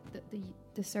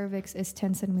cervix is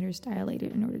 10 centimeters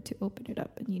dilated in order to open it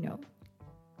up and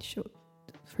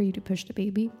for you to push the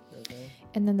baby. Okay.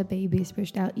 And then the baby is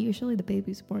pushed out. Usually the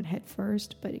baby is born head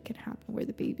first, but it can happen where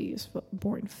the baby is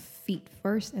born feet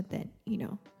first, and then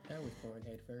I was born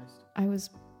head first. I was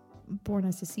born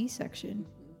as a C-section.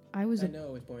 I know I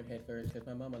was born head first because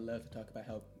my mama loves to talk about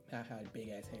how big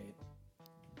ass head.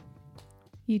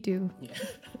 You do. Yeah.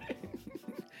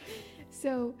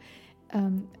 So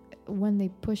when they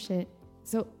push it,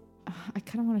 so I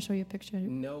kind of want to show you a picture.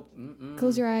 Nope.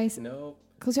 Close your eyes. Nope.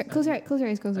 Close your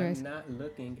eyes. I'm not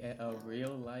looking at a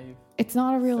real life. It's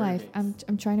not a real life. cervix.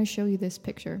 I'm trying to show you this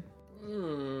picture.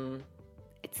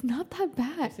 It's not that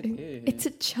bad. Yes, it is. It's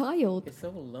a child. It's so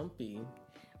lumpy.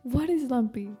 What is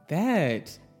lumpy?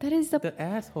 That That is the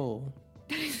asshole.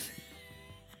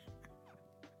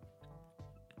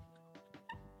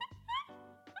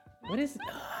 What is?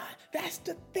 That's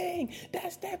the thing.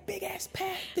 That's that big ass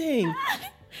pad thing.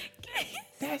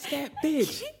 That's that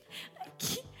bitch.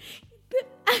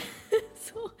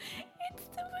 So it's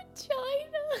the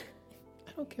vagina.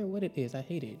 I don't care what it is. I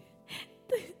hate it.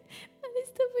 That is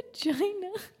the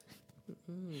vagina.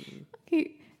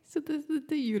 Okay, so this is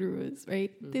the uterus,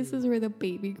 right? This is where the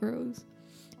baby grows,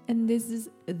 and this is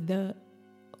the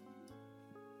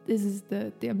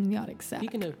amniotic sac.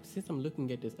 Speaking of, since I'm looking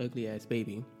at this ugly ass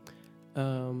baby,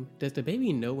 does the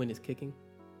baby know when it's kicking?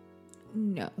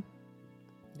 No.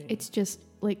 Damn. It's just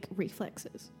like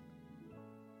reflexes.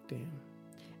 Damn.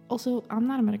 Also, I'm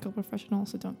not a medical professional,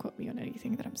 so don't quote me on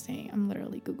anything that I'm saying. I'm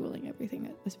literally Googling everything,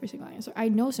 every single answer. I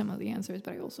know some of the answers,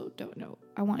 but I also don't know.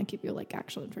 I want to give you like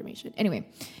actual information. Anyway,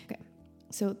 okay.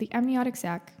 So the amniotic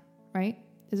sac, right?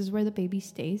 This is where the baby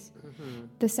stays. Mm-hmm.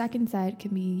 The sac inside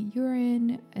can be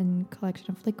urine and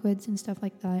collection of liquids and stuff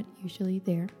like that, usually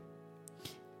there.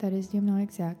 That is the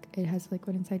amniotic sac. It has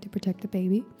liquid inside to protect the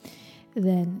baby.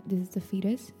 Then this is the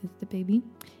fetus, it's the baby.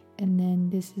 And then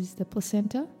this is the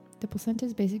placenta. The placenta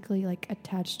is basically like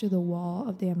attached to the wall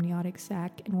of the amniotic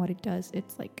sac, and what it does,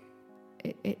 it's like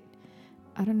it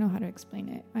I don't know how to explain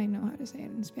it. I know how to say it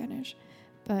in Spanish,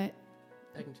 but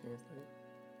I can translate.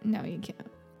 no, you can't.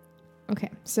 Okay,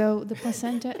 so the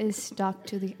placenta is stuck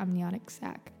to the amniotic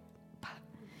sac.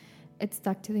 It's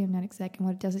stuck to the amniotic sac, and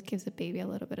what it does, it gives the baby a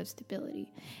little bit of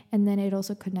stability, and then it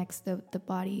also connects the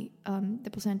body. The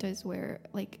placenta is where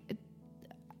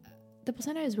the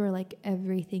placenta is where like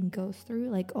everything goes through,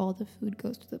 like all the food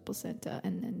goes to the placenta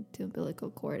and then to the umbilical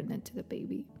cord and then to the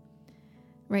baby.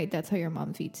 Right? That's how your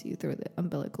mom feeds you, through the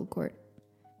umbilical cord.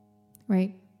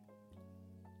 Right?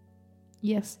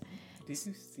 Yes. Did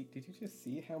you just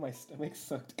see how my stomach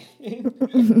sucked in?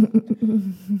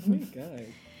 Oh my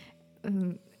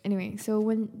god. Anyway, so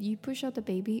when you push out the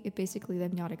baby, it basically, the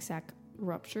amniotic sac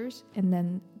ruptures, and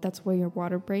then that's where your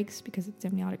water breaks because it's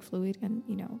amniotic fluid, and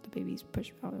you know the baby's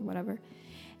pushed out or whatever.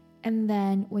 And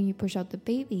then when you push out the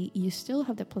baby, you still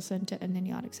have the placenta and the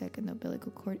amniotic sac and the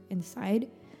umbilical cord inside,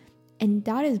 and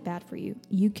that is bad for you.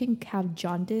 You can have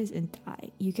jaundice and die.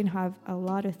 You can have a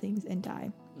lot of things and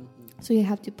die. So you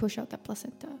have to push out that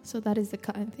placenta. So that is the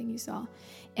cotton thing you saw.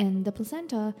 And the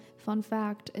placenta, fun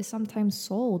fact, is sometimes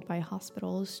sold by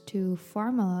hospitals to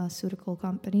pharmaceutical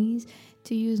companies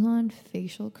to use on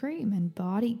facial cream and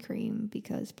body cream,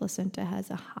 because placenta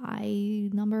has a high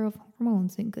number of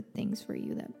hormones and good things for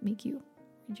you that make you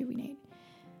rejuvenate.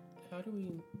 How do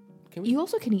we... You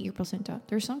also can eat your placenta.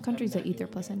 There are some countries that eat their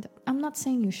doing placenta. I'm not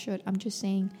saying you should. I'm just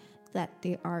saying that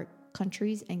there are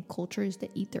countries and cultures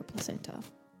that eat their placenta.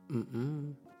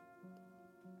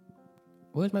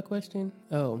 What was my question?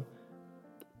 Oh,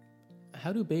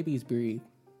 how do babies breathe?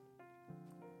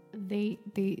 They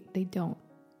don't.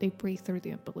 They breathe through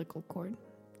the umbilical cord.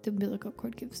 The umbilical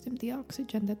cord gives them the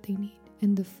oxygen that they need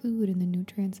and the food and the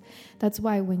nutrients. That's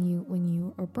why when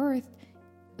you are birthed,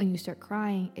 when you start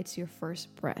crying, it's your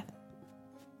first breath.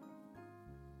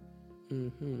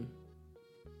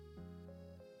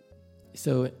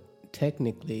 So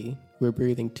technically, we're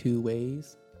breathing two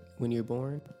ways when you're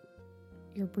born.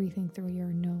 You're breathing through your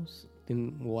nose.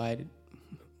 Then why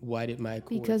did my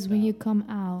cord Because stop? when you come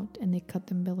out and they cut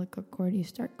the umbilical cord, you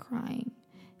start crying,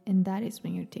 and that is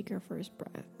when you take your first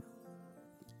breath.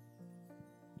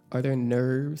 Are there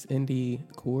nerves in the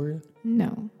cord?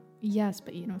 No. Yes,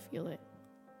 but you don't feel it.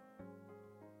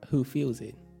 Who feels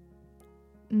it?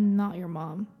 Not your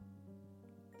mom.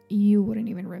 You wouldn't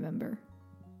even remember.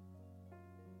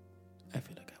 I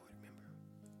feel like I would remember.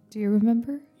 Do you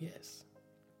remember? Yes.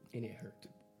 And it hurt.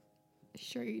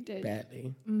 Sure you did.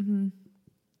 Badly.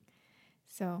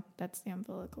 So that's the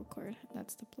umbilical cord.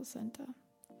 That's the placenta.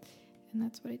 And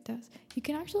that's what it does. You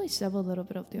can actually sever a little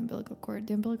bit of the umbilical cord.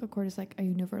 The umbilical cord is like a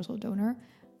universal donor.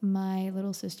 My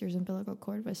little sister's umbilical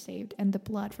cord was saved, and the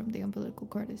blood from the umbilical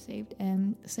cord is saved.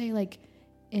 And say like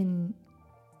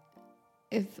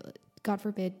if God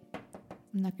forbid, I'm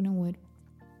not gonna wood,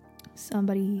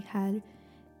 somebody had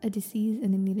a disease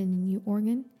and they needed a new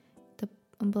organ, the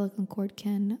umbilical cord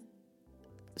can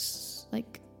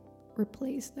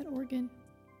replace that organ.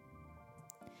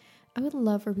 I would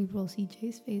love for people to see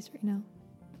Jay's face right now.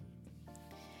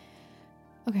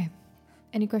 Okay.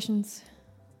 Any questions?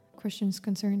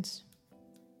 Concerns?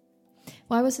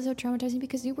 Why was it so traumatizing?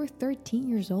 Because you were 13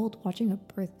 years old watching a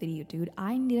birth video, dude.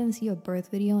 I didn't see a birth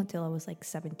video until I was like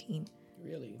 17.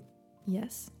 Really?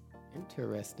 Yes.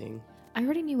 Interesting. I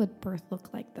already knew what birth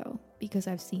looked like though, because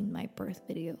I've seen my birth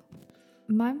video.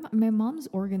 My mom's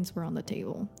organs were on the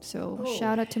table, so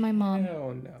shout out to my mom.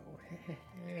 Hell no.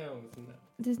 Hell no.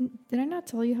 Did I not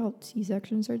tell you how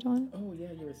C-sections are done? Oh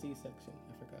yeah, you're a C-section.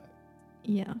 I forgot.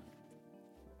 Yeah.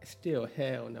 Still,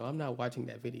 hell no. I'm not watching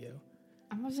that video.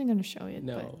 I wasn't going to show it.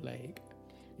 No, but...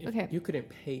 Okay. You couldn't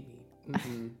pay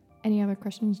me. Any other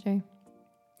questions, Jay?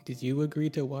 Did you agree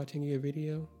to watching your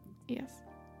video? Yes.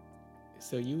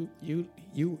 So you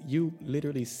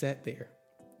literally sat there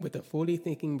with a fully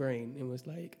thinking brain and was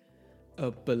like,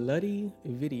 a bloody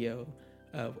video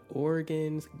of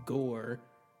organs, gore,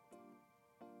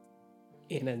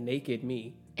 and a naked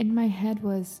me. In my head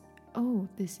was, oh,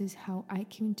 this is how I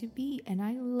came to be. And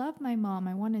I love my mom.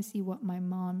 I want to see what my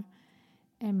mom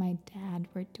and my dad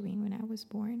were doing when I was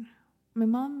born. My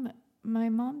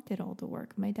mom did all the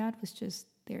work. My dad was just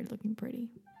there looking pretty.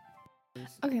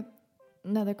 Okay,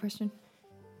 another question.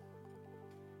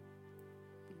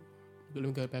 Let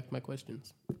me go back to my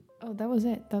questions. Oh, that was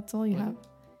it. That's all you have.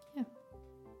 Yeah.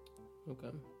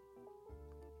 Okay.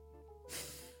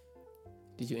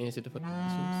 Did you answer the questions?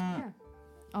 Yeah.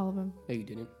 All of them. No, you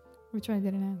didn't. Which one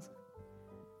didn't I answer?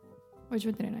 Which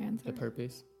one didn't I answer? The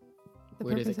purpose. The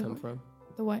Where does purpose it of come what? from?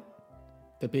 The what?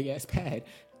 The big ass pad.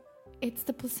 It's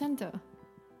the placenta.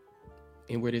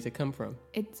 And where does it come from?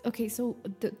 It's okay. So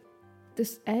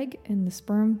this egg and the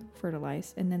sperm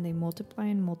fertilize, and then they multiply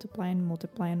and multiply and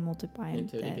multiply and multiply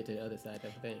Until they get to the other side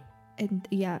of the thing. And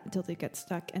yeah, until they get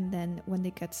stuck. And then when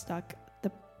they get stuck,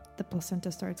 the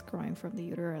placenta starts growing from the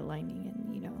uterine lining,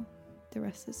 and the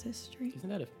rest is history. Isn't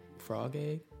that a frog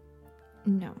egg?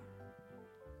 No.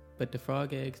 But the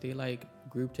frog eggs, they like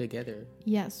group together.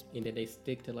 Yes. And then they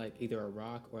stick to like either a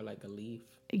rock or like a leaf.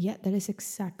 Yeah, that is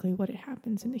exactly what it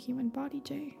happens in the human body,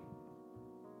 Jay.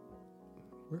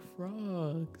 We're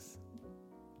frogs.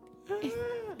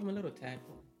 I'm a little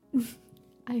tactful.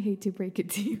 I hate to break it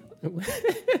to you.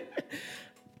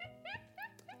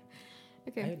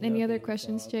 Okay. Any other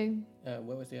questions, Jay?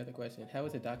 What was the other question? How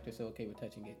is a doctor so okay with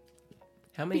touching it?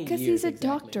 How many Because years he's a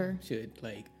exactly doctor. should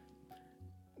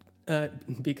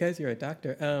because you're a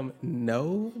doctor.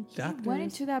 No, doctors. He went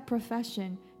into that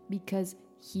profession because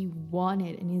he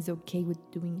wanted, and he's okay with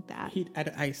doing that.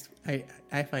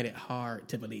 I find it hard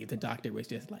to believe the doctor was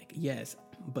just like, yes,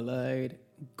 blood,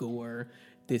 gore,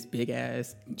 this big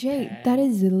ass. Jay, pad. that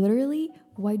is literally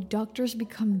why doctors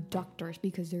become doctors,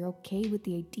 because they're okay with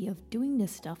the idea of doing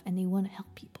this stuff and they want to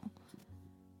help people.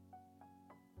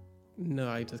 No,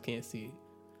 I just can't see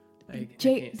it.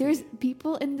 Jay, there's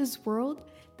people in this world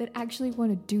that actually want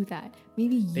to do that.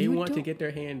 Maybe they you want don't. to get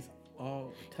their hands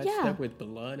all touched up with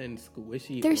blood and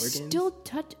squishy They're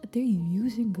organs. they're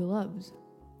using gloves.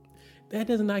 That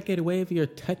does not get away with your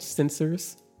touch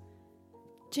sensors.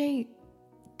 Jay,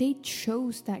 they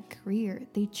chose that career.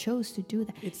 They chose to do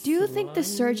that. It's Do you think the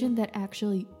slimy. surgeon that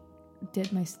actually did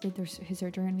his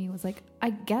surgery on me was like, I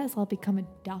guess I'll become a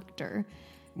doctor?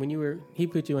 When he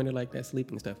put you under like that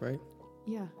sleeping stuff, right?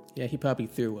 Yeah. Yeah, he probably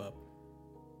threw up.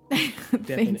 Thanks.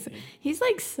 Definitely. He's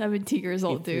like 70 years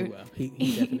old, He dude. threw up. He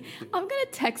definitely threw up. I'm gonna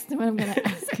text him and I'm gonna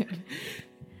ask him.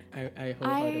 I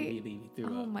wholeheartedly believe he threw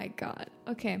Oh up. my god.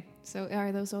 Okay, so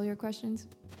are those all your questions?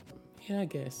 Yeah, I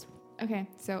guess. Okay,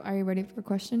 so are you ready for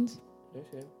questions?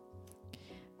 Okay.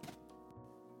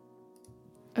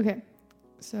 Okay,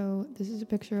 so this is a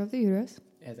picture of the uterus.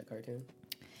 As a cartoon.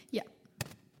 Yeah.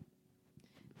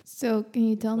 So can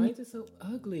you tell Why me? is it so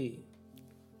ugly?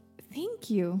 Thank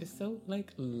you. It's so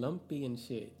like lumpy and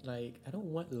shit. Like, I don't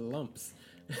want lumps.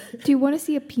 Do you want to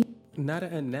see a penis? Not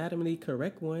an anatomically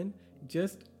correct one.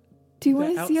 Just Do you the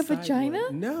want to see a outside vagina?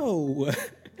 one. No.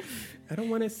 I don't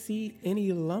want to see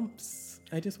any lumps.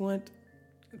 I just want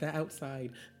the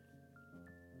outside.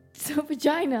 So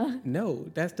vagina? No,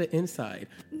 that's the inside.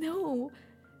 No.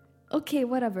 Okay,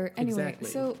 whatever. Anyway, Exactly.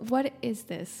 so what is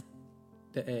this?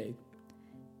 The egg.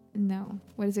 No.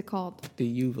 What is it called? The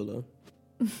uvula.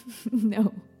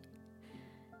 No.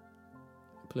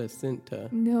 Placenta.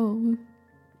 No.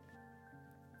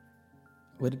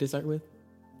 What did it start with?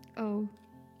 Oh.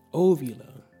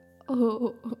 Ovula.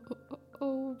 Oh.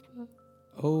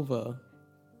 Ova.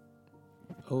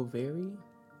 Ovary?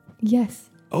 Yes.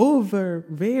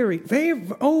 Ovary.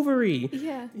 Ovary.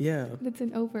 Yeah. Yeah. That's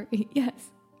an ovary.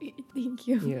 Yes. Thank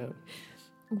you. Yeah.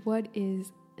 What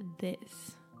is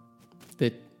this?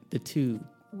 The tube.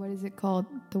 What is it called?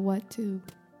 The what tube?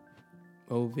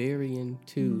 Ovarian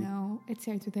tube. No. It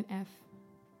starts with an F.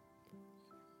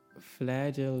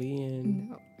 Flagellin.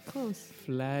 No. Close.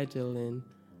 Flagellin.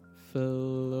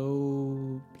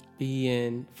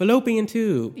 Fallopian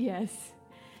tube. Yes.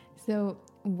 So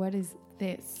what is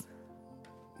this?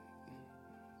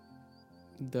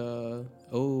 The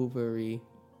ovary.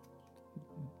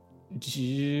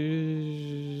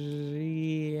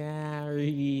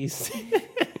 Juries.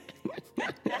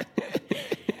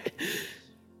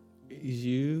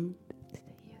 You.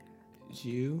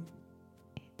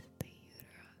 It's the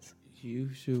uterus.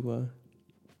 Usual.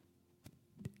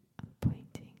 I'm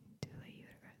pointing to the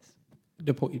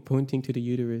uterus. Pointing to the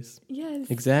uterus. Yes.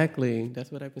 Exactly.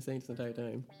 That's what I've been saying this entire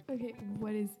time. Okay.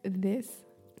 What is this?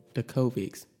 The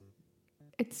Covix.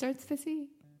 It starts with C.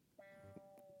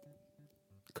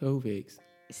 Covix.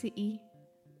 C-E.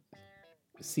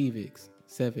 Cervix.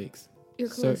 Cervix. You're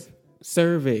close.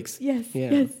 Cervix. Yes.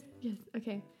 Yeah. Yes. Yes.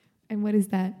 Okay. And what is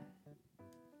that?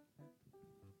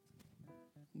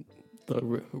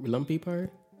 The lumpy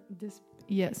part? This.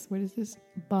 Yes, what is this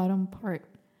bottom part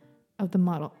of the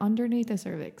model underneath the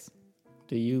cervix?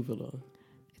 The uvula.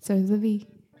 It says the V.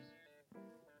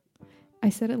 I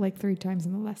said it like 3 times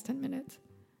in the last 10 minutes.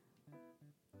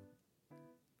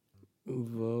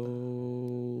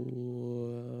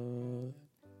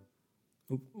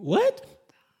 What?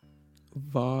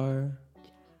 Vargina.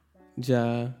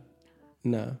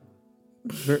 Not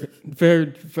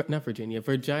Virginia.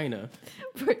 Virginia.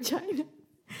 Vagina.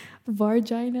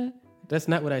 Vargina. That's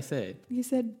not what I said. You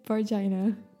said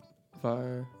vargina.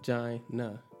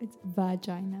 Vargina. It's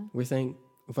vagina. We're saying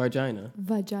Vargina.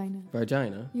 Vagina.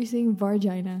 Vargina. You're saying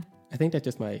vargina. I think that's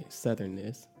just my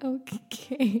southernness.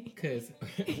 Okay. Because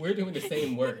we're doing the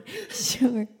same word.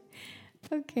 Sure.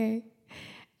 Okay.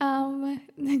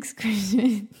 Next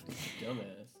question.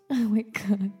 Dumbass. Oh my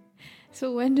god.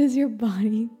 So when does your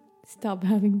body stop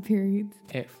having periods?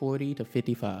 At 40 to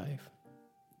 55.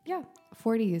 Yeah.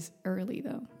 40 is early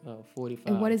though. Oh, 45.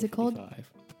 And what is to it called?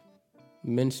 55.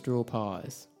 Menstrual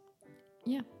pause.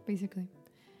 Yeah, basically.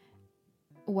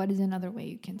 What is another way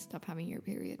you can stop having your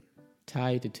period?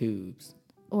 Tie the tubes.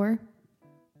 Or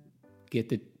Get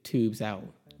the tubes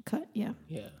out. cut, yeah.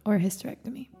 Yeah. Or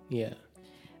hysterectomy. Yeah.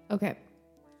 Okay.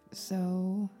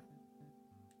 So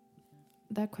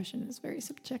that question is very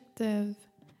subjective.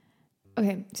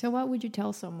 Okay, so what would you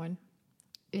tell someone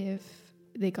if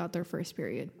they got their first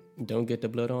period? Don't get the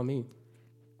blood on me.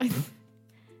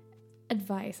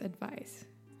 Advice.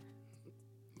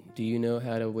 Do you know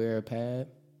how to wear a pad?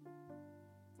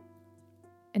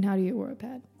 And how do you wear a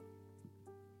pad?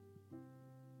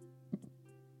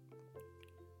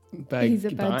 By He's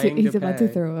about buying the to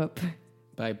pad. throw up.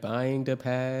 By buying the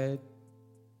pad.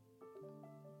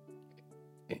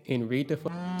 And read the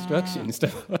instructions.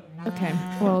 Okay,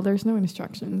 well, there's no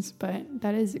instructions, but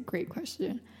that is a great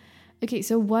question. Okay,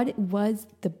 so what was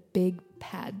the big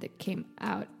pad that came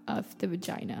out of the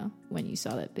vagina when you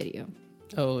saw that video?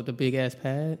 Oh, the big ass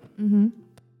pad? Mm-hmm.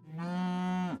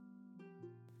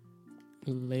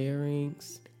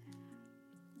 Larynx.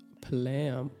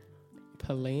 Palamp.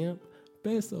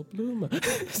 Beso pluma.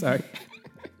 Sorry.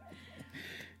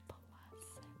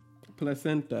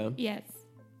 Placenta. Yes,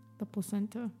 the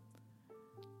placenta.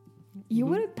 You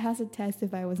wouldn't pass a test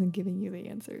if I wasn't giving you the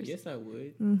answers. Yes, I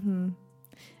would.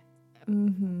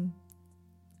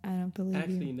 I don't believe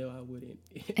Actually, you. no, I wouldn't.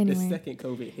 Anyway. The second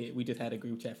COVID hit, we just had a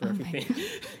group chat for everything.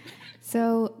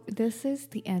 So this is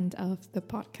the end of the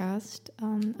podcast.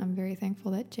 I'm very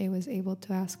thankful that Jay was able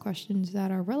to ask questions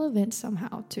that are relevant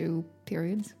somehow to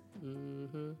periods.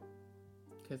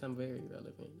 Because I'm very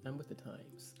relevant. I'm with the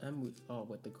times. I'm with all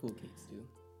what the cool kids do.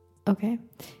 Okay.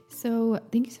 So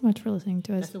thank you so much for listening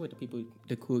to us. That's what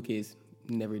the cool kids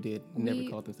never did. Never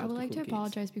called themselves I would the like cool to kids.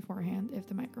 apologize beforehand if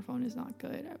the microphone is not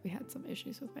good. We had some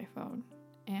issues with my phone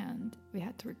and we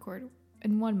had to record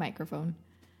in one microphone.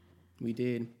 We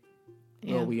did.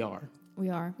 Yeah. Well, we are.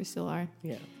 We still are.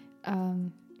 Yeah.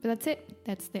 But that's it.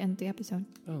 That's the end of the episode.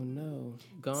 Oh no.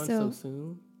 Gone so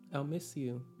soon. I'll miss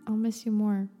you. I'll miss you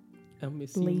more. I'll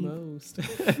miss Leave. you most.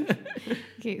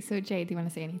 Okay, so Jay, do you want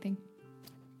to say anything?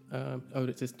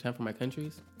 It's just time for my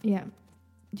countries? Yeah.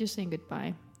 Just saying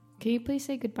goodbye. Can you please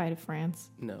say goodbye to France?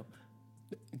 No.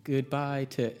 Goodbye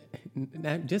to...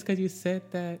 Just because you said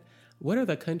that, what are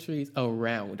the countries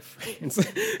around France?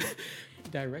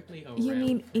 Directly around. You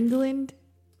mean England,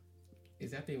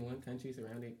 Is that the one country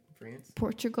surrounding France?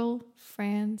 Portugal,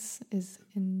 France is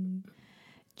in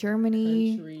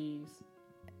Germany, Countries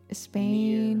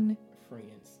Spain. near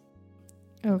France.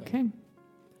 Okay.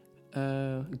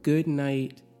 Good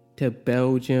night to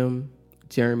Belgium,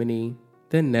 Germany,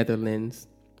 the Netherlands,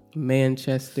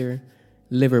 Manchester,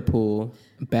 Liverpool,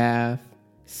 Bath,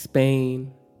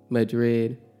 Spain,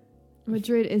 Madrid,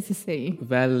 Madrid is a city.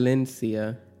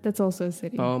 Valencia, That's also a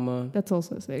city. Palma, That's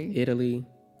also a city. Italy,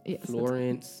 Yes,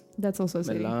 Florence, that's also a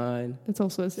city. Milan, That's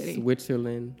also a city.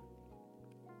 Switzerland,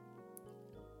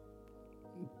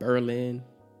 Berlin,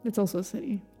 That's also a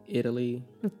city. Italy,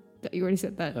 You already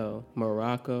said that.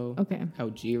 Morocco, Okay.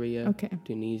 Algeria, Okay.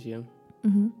 Tunisia.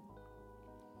 Mm-hmm.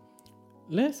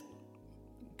 Let's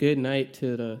good night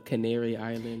to the Canary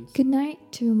Islands. Good night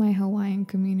to my Hawaiian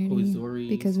community. Azores.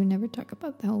 Because we never talk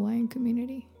about the Hawaiian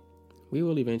community. We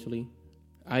will eventually.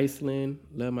 Iceland,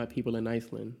 love my people in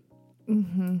Iceland.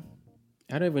 Mm-hmm.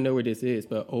 I don't even know where this is,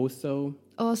 but also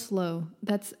Oslo.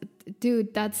 That's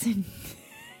in...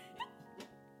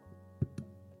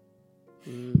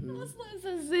 Oslo is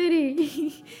a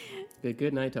city.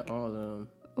 good night to all of them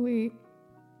Wait.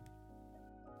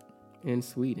 in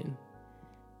Sweden,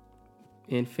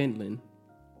 in Finland.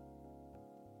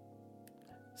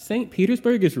 St.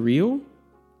 Petersburg is real?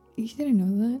 You didn't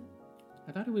know that?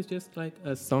 I thought it was just like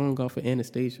a song off of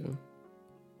Anastasia.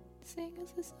 Sing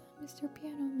us a song, Mr.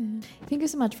 Piano Man. Thank you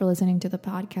so much for listening to the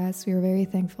podcast. We are very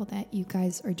thankful that you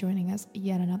guys are joining us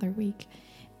yet another week.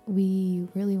 We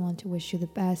really want to wish you the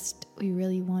best. We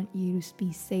really want you to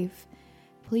be safe.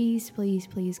 Please, please,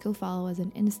 please go follow us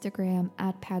on Instagram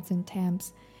at PADS and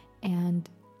TAMPS. And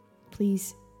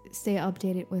please stay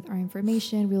updated with our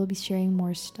information. We will be sharing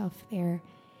more stuff there.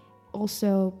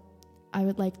 Also, I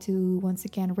would like to once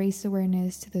again raise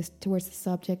awareness towards the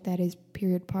subject that is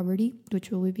period poverty,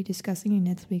 which we will be discussing in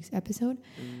next week's episode.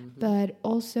 But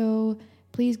also,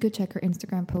 please go check our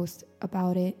Instagram post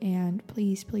about it, and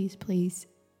please, please, please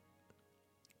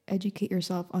educate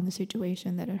yourself on the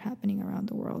situation that are happening around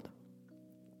the world.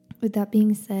 With that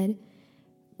being said,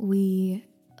 we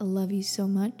love you so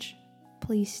much.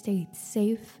 Please stay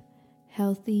safe,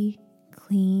 healthy,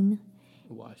 clean.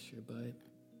 Wash your butt.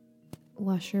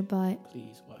 Wash your butt.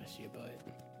 Please wash your butt.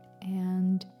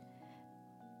 And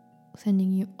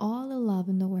sending you all the love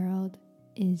in the world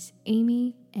is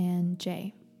Amy and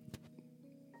Jay.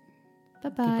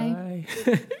 Bye-bye.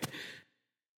 Goodbye.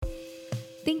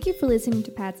 Thank you for listening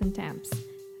to Pads and Tamps.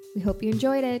 We hope you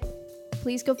enjoyed it.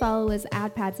 Please go follow us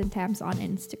at Pads and Tamps on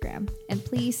Instagram. And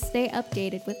please stay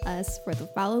updated with us for the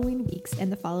following weeks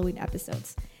and the following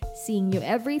episodes. Seeing you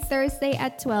every Thursday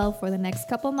at 12 for the next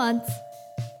couple months.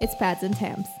 It's Pads and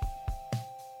Tamps.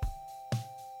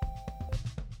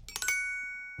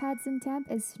 Pads and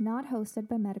Tamp is not hosted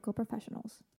by medical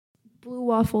professionals. Blue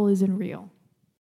waffle isn't real.